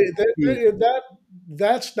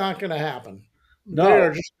 That's not going to happen. No.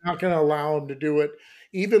 They're just not going to allow him to do it.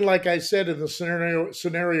 Even like I said in the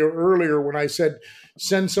scenario earlier, when I said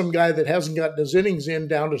send some guy that hasn't gotten his innings in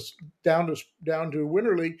down to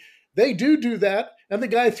winter league, they do that, and the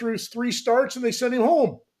guy threw 3 starts and they send him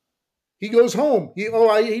home. He goes home.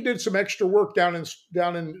 He did some extra work down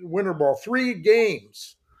in winter ball. 3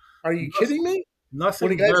 games. Are you kidding me? When a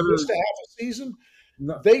Nothing guy's better. missed a half a season,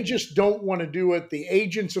 No, they just don't want to do it. The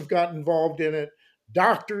agents have gotten involved in it.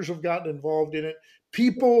 Doctors have gotten involved in it.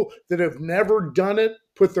 People that have never done it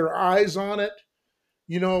put their eyes on it.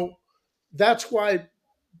 You know, that's why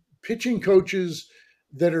pitching coaches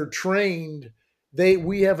that are trained,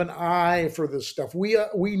 we have an eye for this stuff. We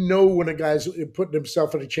know when a guy's putting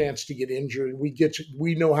himself in a chance to get injured.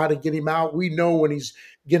 We know how to get him out. We know when he's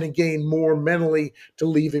going to gain more mentally to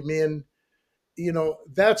leave him in. You know,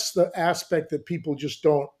 that's the aspect that people just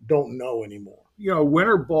don't know anymore.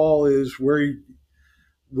 winter ball is where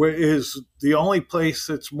is the only place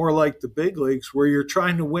that's more like the big leagues, where you're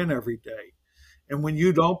trying to win every day, and when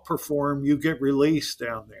you don't perform, you get released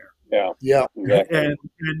down there. Yeah. Exactly.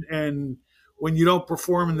 And when you don't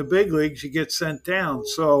perform in the big leagues, you get sent down.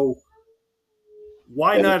 So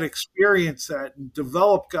why not experience that and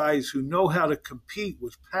develop guys who know how to compete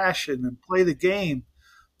with passion and play the game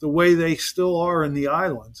the way they still are in the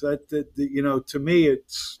islands? To me,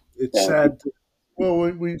 it's sad.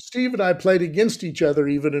 Well, Steve and I played against each other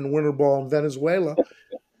even in winter ball in Venezuela,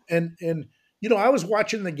 and I was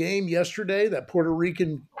watching the game yesterday, that Puerto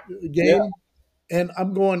Rican game, and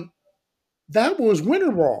I'm going, that was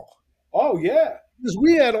winter ball. Oh yeah, Because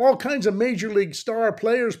we had all kinds of major league star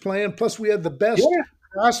players playing, plus we had the best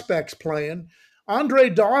prospects playing. Andre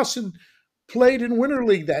Dawson played in winter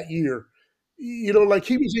league that year. Like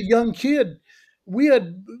he was a young kid. We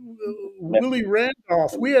had Willie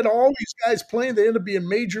Randolph. We had all these guys playing. They ended up being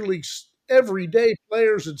major league everyday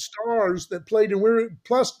players and stars that played in winter.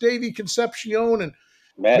 Plus Davey Concepcion and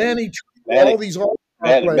Manny Tree, all these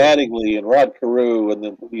all-star players. Mattingly and Rod Carew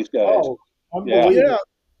and these guys. Oh, unbelievable. Yeah.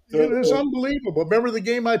 It was unbelievable. Remember the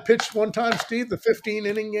game I pitched one time, Steve, the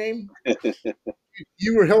 15-inning game?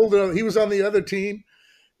 You were held. He was on the other team,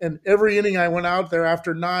 and every inning I went out there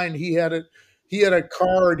after 9, he had a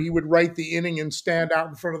card. He would write the inning and stand out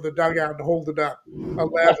in front of the dugout and hold it up. 11,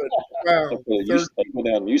 12,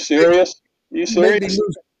 13. You serious? You He made me serious?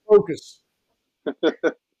 lose focus.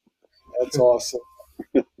 That's awesome.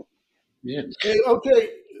 Yeah. Hey, okay,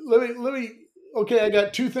 let me. Okay, I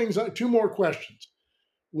got two more questions.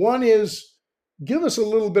 One is, give us a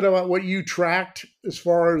little bit about what you tracked as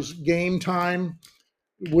far as game time,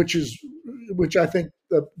 which I think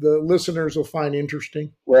the listeners will find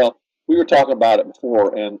interesting. Well, we were talking about it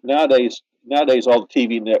before, and nowadays all the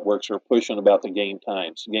TV networks are pushing about the game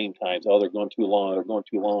times. Oh, they're going too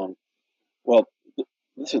long. Well,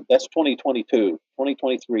 that's 2022,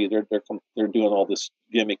 2023. They're doing all this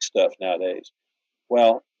gimmick stuff nowadays.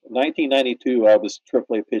 Well, 1992, I was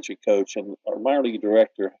AAA pitching coach, and our minor league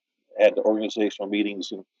director had the organizational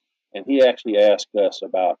meetings, and he actually asked us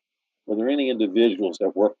about, were there any individuals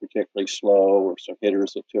that worked particularly slow, or some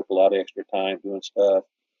hitters that took a lot of extra time doing stuff.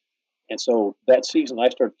 And so that season, I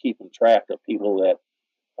started keeping track of people that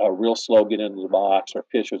are real slow get into the box, or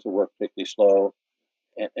pitchers that work particularly slow.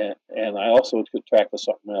 And I also took track of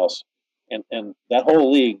something else. And that whole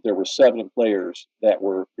league, there were 7 players that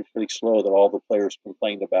were particularly slow that all the players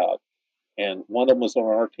complained about. And one of them was on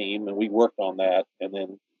our team, and we worked on that. And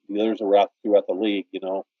then the others were out throughout the league.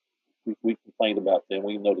 We complained about them.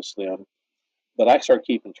 We noticed them. But I started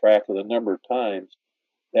keeping track of the number of times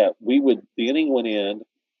that the inning went in,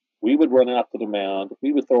 we would run out to the mound,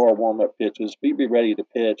 we would throw our warm-up pitches, we'd be ready to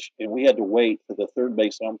pitch, and we had to wait for the third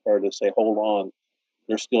base umpire to say, hold on,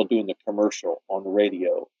 they're still doing the commercial on the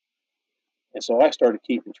radio. And so I started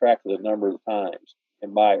keeping track of the number of times.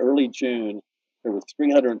 And by early June, there were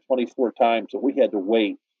 324 times that we had to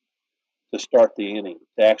wait to start the inning,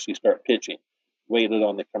 to actually start pitching, waited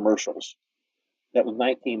on the commercials. That was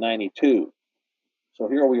 1992. So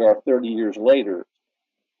here we are 30 years later.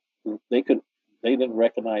 They didn't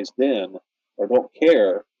recognize then, or don't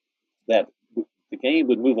care, that the game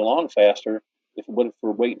would move along faster if it wasn't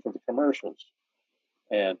for waiting for the commercials.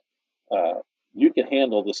 And you can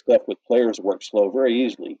handle the stuff with players that work slow very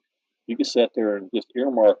easily. You can sit there and just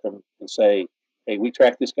earmark them and say, hey, we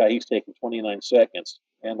tracked this guy, he's taking 29 seconds.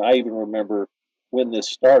 And I even remember when this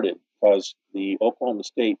started, because the Oklahoma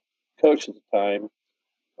State coach at the time,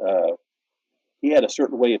 he had a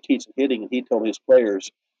certain way of teaching hitting, and he told his players,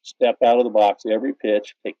 step out of the box every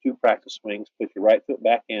pitch, take 2 practice swings, put your right foot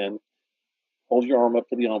back in, hold your arm up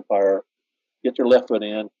to the umpire, get your left foot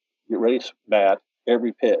in, get ready to bat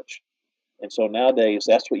every pitch. And so nowadays,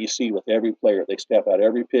 that's what you see with every player. They step out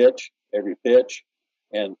every pitch.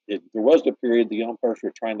 And there was a period the umpires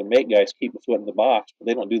were trying to make guys keep a foot in the box, but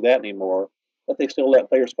they don't do that anymore. But they still let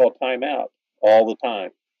players call timeout all the time.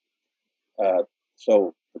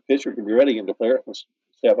 So the pitcher can be ready, and the player can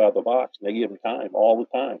step out of the box, and they give him time all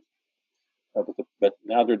the time. But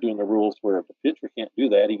now they're doing the rules where if the pitcher can't do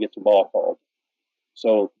that, he gets a ball called.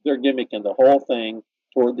 So they're gimmicking the whole thing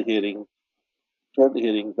toward the hitting,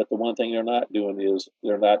 But the one thing they're not doing is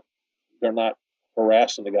they're not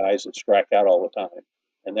harassing the guys that strike out all the time,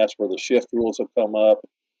 and that's where the shift rules have come up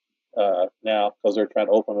now because they're trying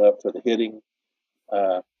to open it up for the hitting.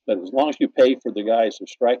 But as long as you pay for the guys who are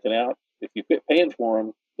striking out, if you quit paying for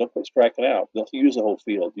them, they'll quit striking out. They'll use the whole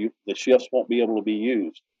field. The shifts won't be able to be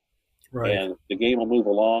used, Right. and the game will move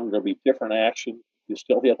along. There'll be different action. You'll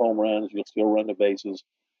still hit home runs. You'll still run the bases,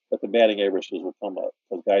 but the batting averages will come up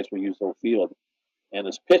because guys will use the whole field. And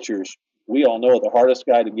as pitchers, we all know the hardest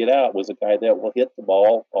guy to get out was a guy that will hit the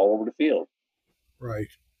ball all over the field. Right.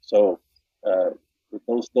 So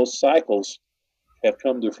those cycles have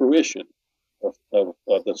come to fruition of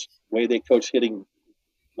the way they coached hitting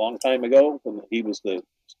a long time ago when he was the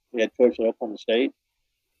head coach of Oklahoma State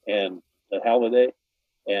and the Halliday,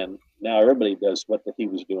 and now everybody does what he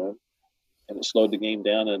was doing, and it slowed the game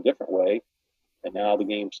down in a different way. And now the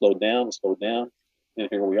game slowed down, and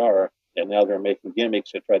here we are. And now they're making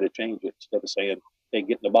gimmicks to try to change it instead of saying, "Hey,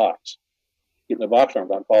 get in the box. Get in the box, or I'm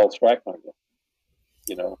going to call a strike on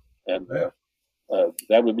you." And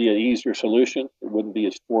that would be an easier solution. It wouldn't be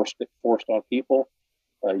as forced on people.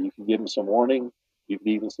 You can give them some warning. You can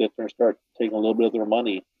even sit there and start taking a little bit of their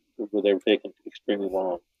money where they were taking extremely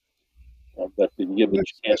long. But you give them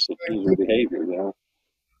a chance to change their behavior.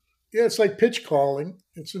 Yeah, it's like pitch calling.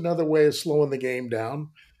 It's another way of slowing the game down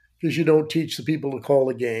because you don't teach the people to call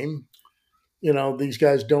a game. These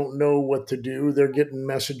guys don't know what to do. They're getting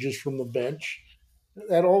messages from the bench.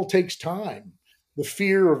 That all takes time. The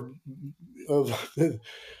fear of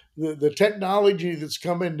the technology that's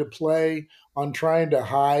come into play on trying to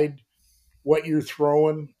hide what you're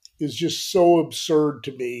throwing is just so absurd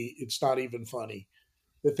to me. It's not even funny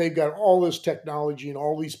that they've got all this technology and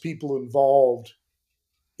all these people involved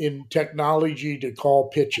in technology to call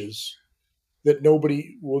pitches that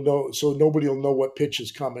nobody will know. So nobody will know what pitch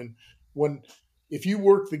is coming. If you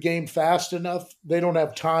work the game fast enough, they don't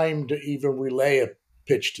have time to even relay a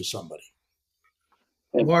pitch to somebody.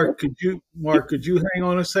 Mark, could you hang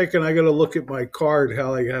on a second? I got to look at my card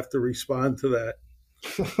how I have to respond to that.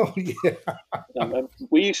 Oh yeah.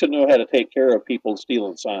 We used to know how to take care of people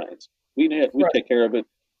stealing signs. We take care of it.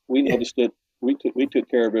 We noticed it. We took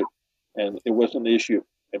care of it, and it wasn't an issue.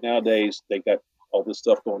 And nowadays they got all this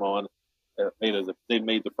stuff going on. They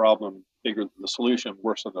made the problem bigger than the solution,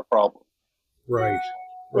 worse than the problem. Right.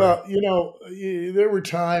 Well, there were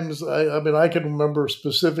times. I can remember a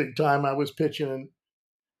specific time I was pitching,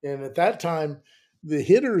 and at that time, the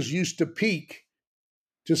hitters used to peek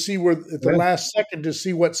to see where at the last second to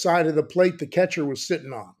see what side of the plate the catcher was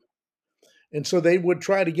sitting on, and so they would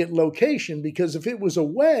try to get location because if it was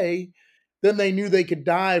away, then they knew they could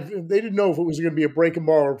dive. They didn't know if it was going to be a breaking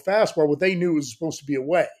ball or a fastball, but they knew it was supposed to be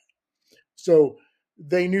away, so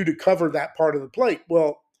they knew to cover that part of the plate.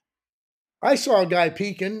 Well, I saw a guy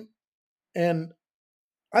peeking, and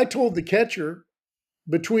I told the catcher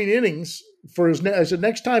between innings I said,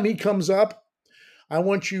 next time he comes up, I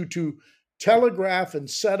want you to telegraph and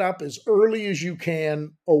set up as early as you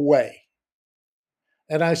can away.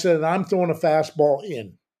 And I said, I'm throwing a fastball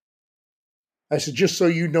in. I said, just so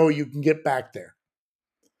you know you can get back there.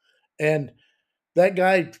 And that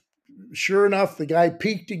guy, sure enough, the guy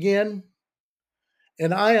peeked again.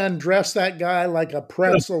 And I undressed that guy like a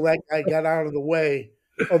pretzel. That guy got out of the way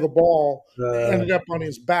of the ball, ended up on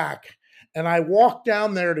his back. And I walked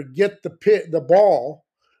down there to get the ball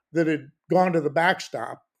that had gone to the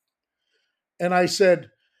backstop. And I said,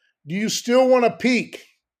 do you still want to peek?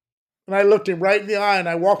 And I looked him right in the eye and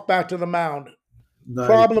I walked back to the mound. Nice.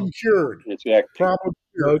 Problem cured. Exactly. Problem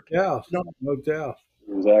cured. No doubt. No doubt.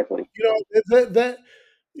 Exactly. That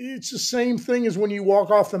it's the same thing as when you walk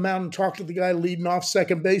off the mound and talk to the guy leading off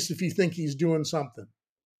second base if you think he's doing something.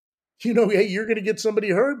 Hey, you're going to get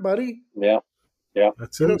somebody hurt, buddy. Yeah. Yeah.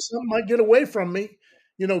 That's it. Something might get away from me.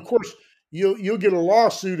 Of course, you'll get a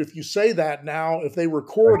lawsuit if you say that now if they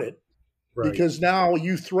record it. Right. Because now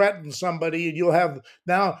you threaten somebody and you'll have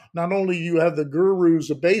now not only you have the gurus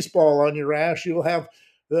of baseball on your ass, you'll have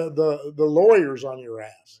the lawyers on your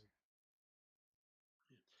ass.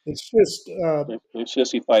 It's just they've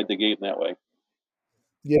sissified the game that way.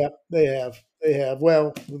 Yeah, they have.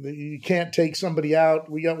 Well, you can't take somebody out.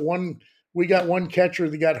 We got one catcher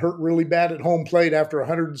that got hurt really bad at home plate after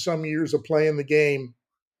 100 and some years of playing the game,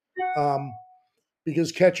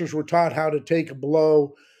 because catchers were taught how to take a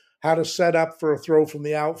blow, how to set up for a throw from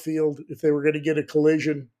the outfield if they were going to get a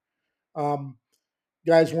collision.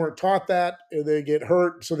 Guys weren't taught that. They get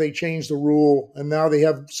hurt, so they changed the rule, and now they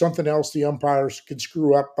have something else the umpires can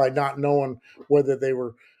screw up by not knowing whether they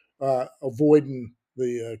were avoiding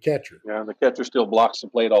the catcher. Yeah, and the catcher still blocks the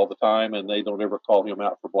plate all the time, and they don't ever call him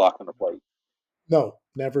out for blocking the plate. No,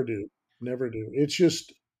 never do. Never do.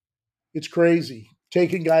 It's crazy.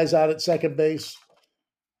 Taking guys out at second base.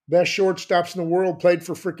 Best shortstops in the world, played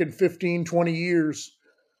for freaking 15, 20 years.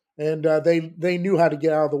 And they knew how to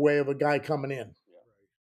get out of the way of a guy coming in.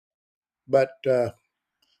 But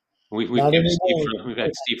we've not had anymore.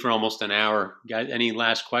 Steve for almost an hour. Guys, any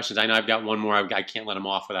last questions? I know I've got one more. I can't let him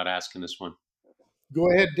off without asking this one.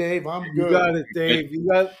 Go ahead, Dave. I'm good. You got it, Dave. You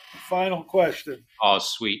got final question. Oh,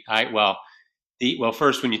 sweet. Well,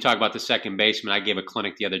 first, when you talk about the second baseman, I gave a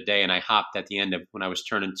clinic the other day, and I hopped at the end of when I was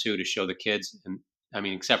turning 2 to show the kids. And I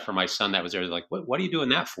mean, except for my son that was there, they're like, what are you doing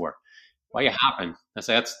that for? Why are you hopping? I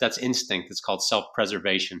say, that's instinct. It's called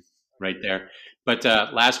self-preservation right there. But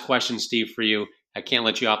last question, Steve, for you. I can't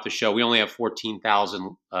let you off the show. We only have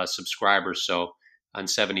 14,000 subscribers, so on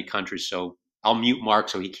 70 countries. So I'll mute Mark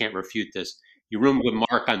so he can't refute this. You roomed with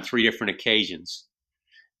Mark on 3 different occasions.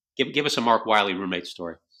 Give us a Mark Wiley roommate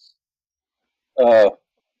story. Mark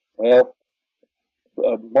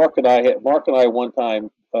and I one time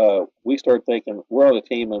we started thinking we're on a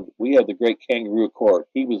team and we had the great kangaroo court.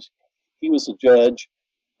 He was the judge,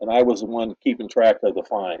 and I was the one keeping track of the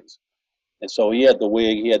fines. And so he had the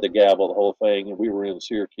wig, he had the gavel, the whole thing, and we were in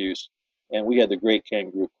Syracuse, and we had the great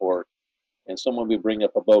kangaroo court. And someone would bring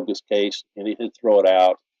up a bogus case, and he'd throw it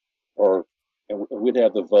out, and we'd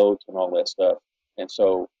have the vote and all that stuff. And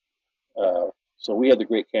so we had the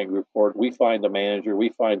great kangaroo court. We find the manager, we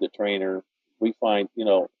find the trainer, we find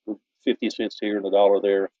 50 cents here and $1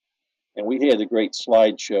 there. And we had a great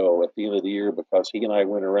slideshow at the end of the year because he and I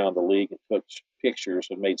went around the league and took pictures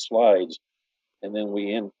and made slides. And then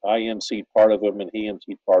I emceed part of them, and he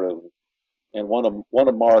emceed part of them. And one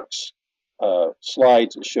of Mark's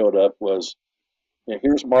slides that showed up was,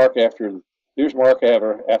 here's Mark after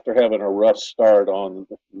having a rough start on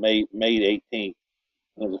May 18th. And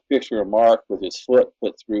there's a picture of Mark with his foot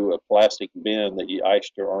put through a plastic bin that you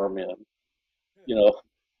iced your arm in.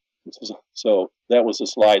 So that was the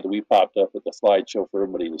slide that we popped up at the slideshow for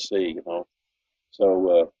everybody to see.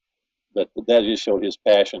 So but that just showed his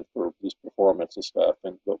passion for his performance and stuff.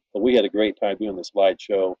 But we had a great time doing the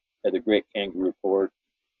slideshow. Had a great kangaroo court.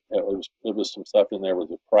 It was some stuff in there that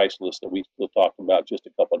was priceless that we still talked about just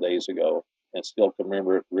a couple of days ago, and still can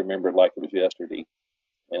remember it like it was yesterday.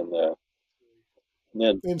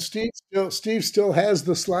 And Steve still has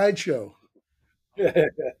the slideshow.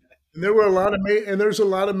 And there were there's a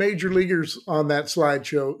lot of major leaguers on that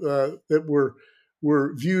slideshow that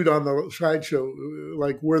were viewed on the slideshow,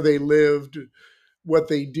 like where they lived, what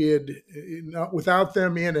they did, without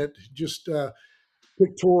them in it, just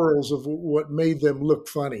pictorials of what made them look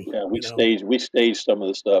funny. Yeah, we staged some of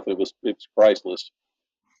the stuff. It was priceless.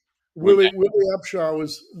 Willie Upshaw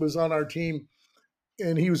was on our team,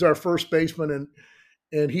 and he was our first baseman,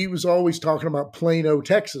 and he was always talking about Plano,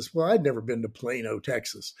 Texas. Well, I'd never been to Plano,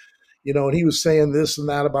 Texas, and he was saying this and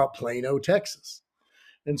that about Plano, Texas.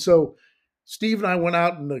 And so Steve and I went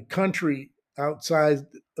out in the country outside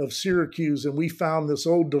of Syracuse, and we found this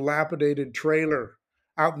old dilapidated trailer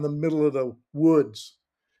out in the middle of the woods.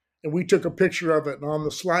 And we took a picture of it. And on the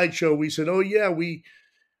slideshow, we said, oh, yeah, we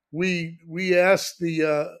asked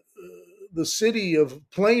the city of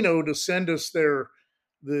Plano to send us the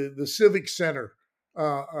Civic Center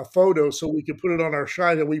a photo so we could put it on our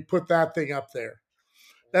site, and we put that thing up there.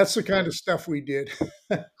 That's the kind of stuff we did.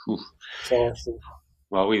 That's awesome.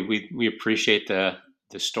 Well, we appreciate the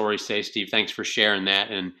story today, Steve. Thanks for sharing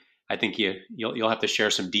that, and I think you'll have to share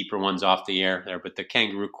some deeper ones off the air there. But the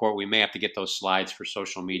kangaroo court, we may have to get those slides for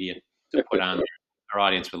social media to put on. Our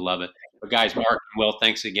audience would love it. But guys, Mark and Will,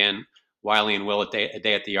 thanks again. Wiley and Will, a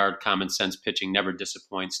day at the yard. Common sense pitching never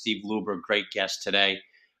disappoints. Steve Luebber, great guest today.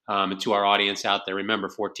 And to our audience out there, remember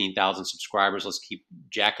 14,000 subscribers. Let's keep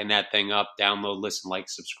jacking that thing up. Download, listen, like,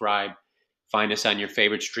 subscribe. Find us on your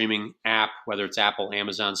favorite streaming app, whether it's Apple,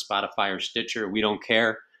 Amazon, Spotify, or Stitcher. We don't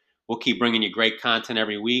care. We'll keep bringing you great content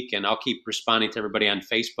every week, and I'll keep responding to everybody on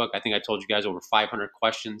Facebook. I think I told you guys over 500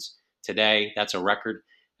 questions today. That's a record.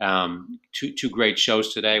 Two great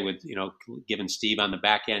shows today with, giving Steve on the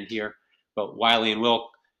back end here. But Wiley and Will,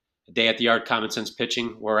 a day at the yard, common sense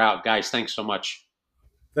pitching. We're out. Guys, thanks so much.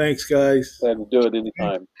 Thanks, guys. Glad to do it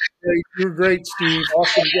anytime. You're great, Steve.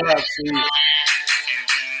 Awesome job, Steve.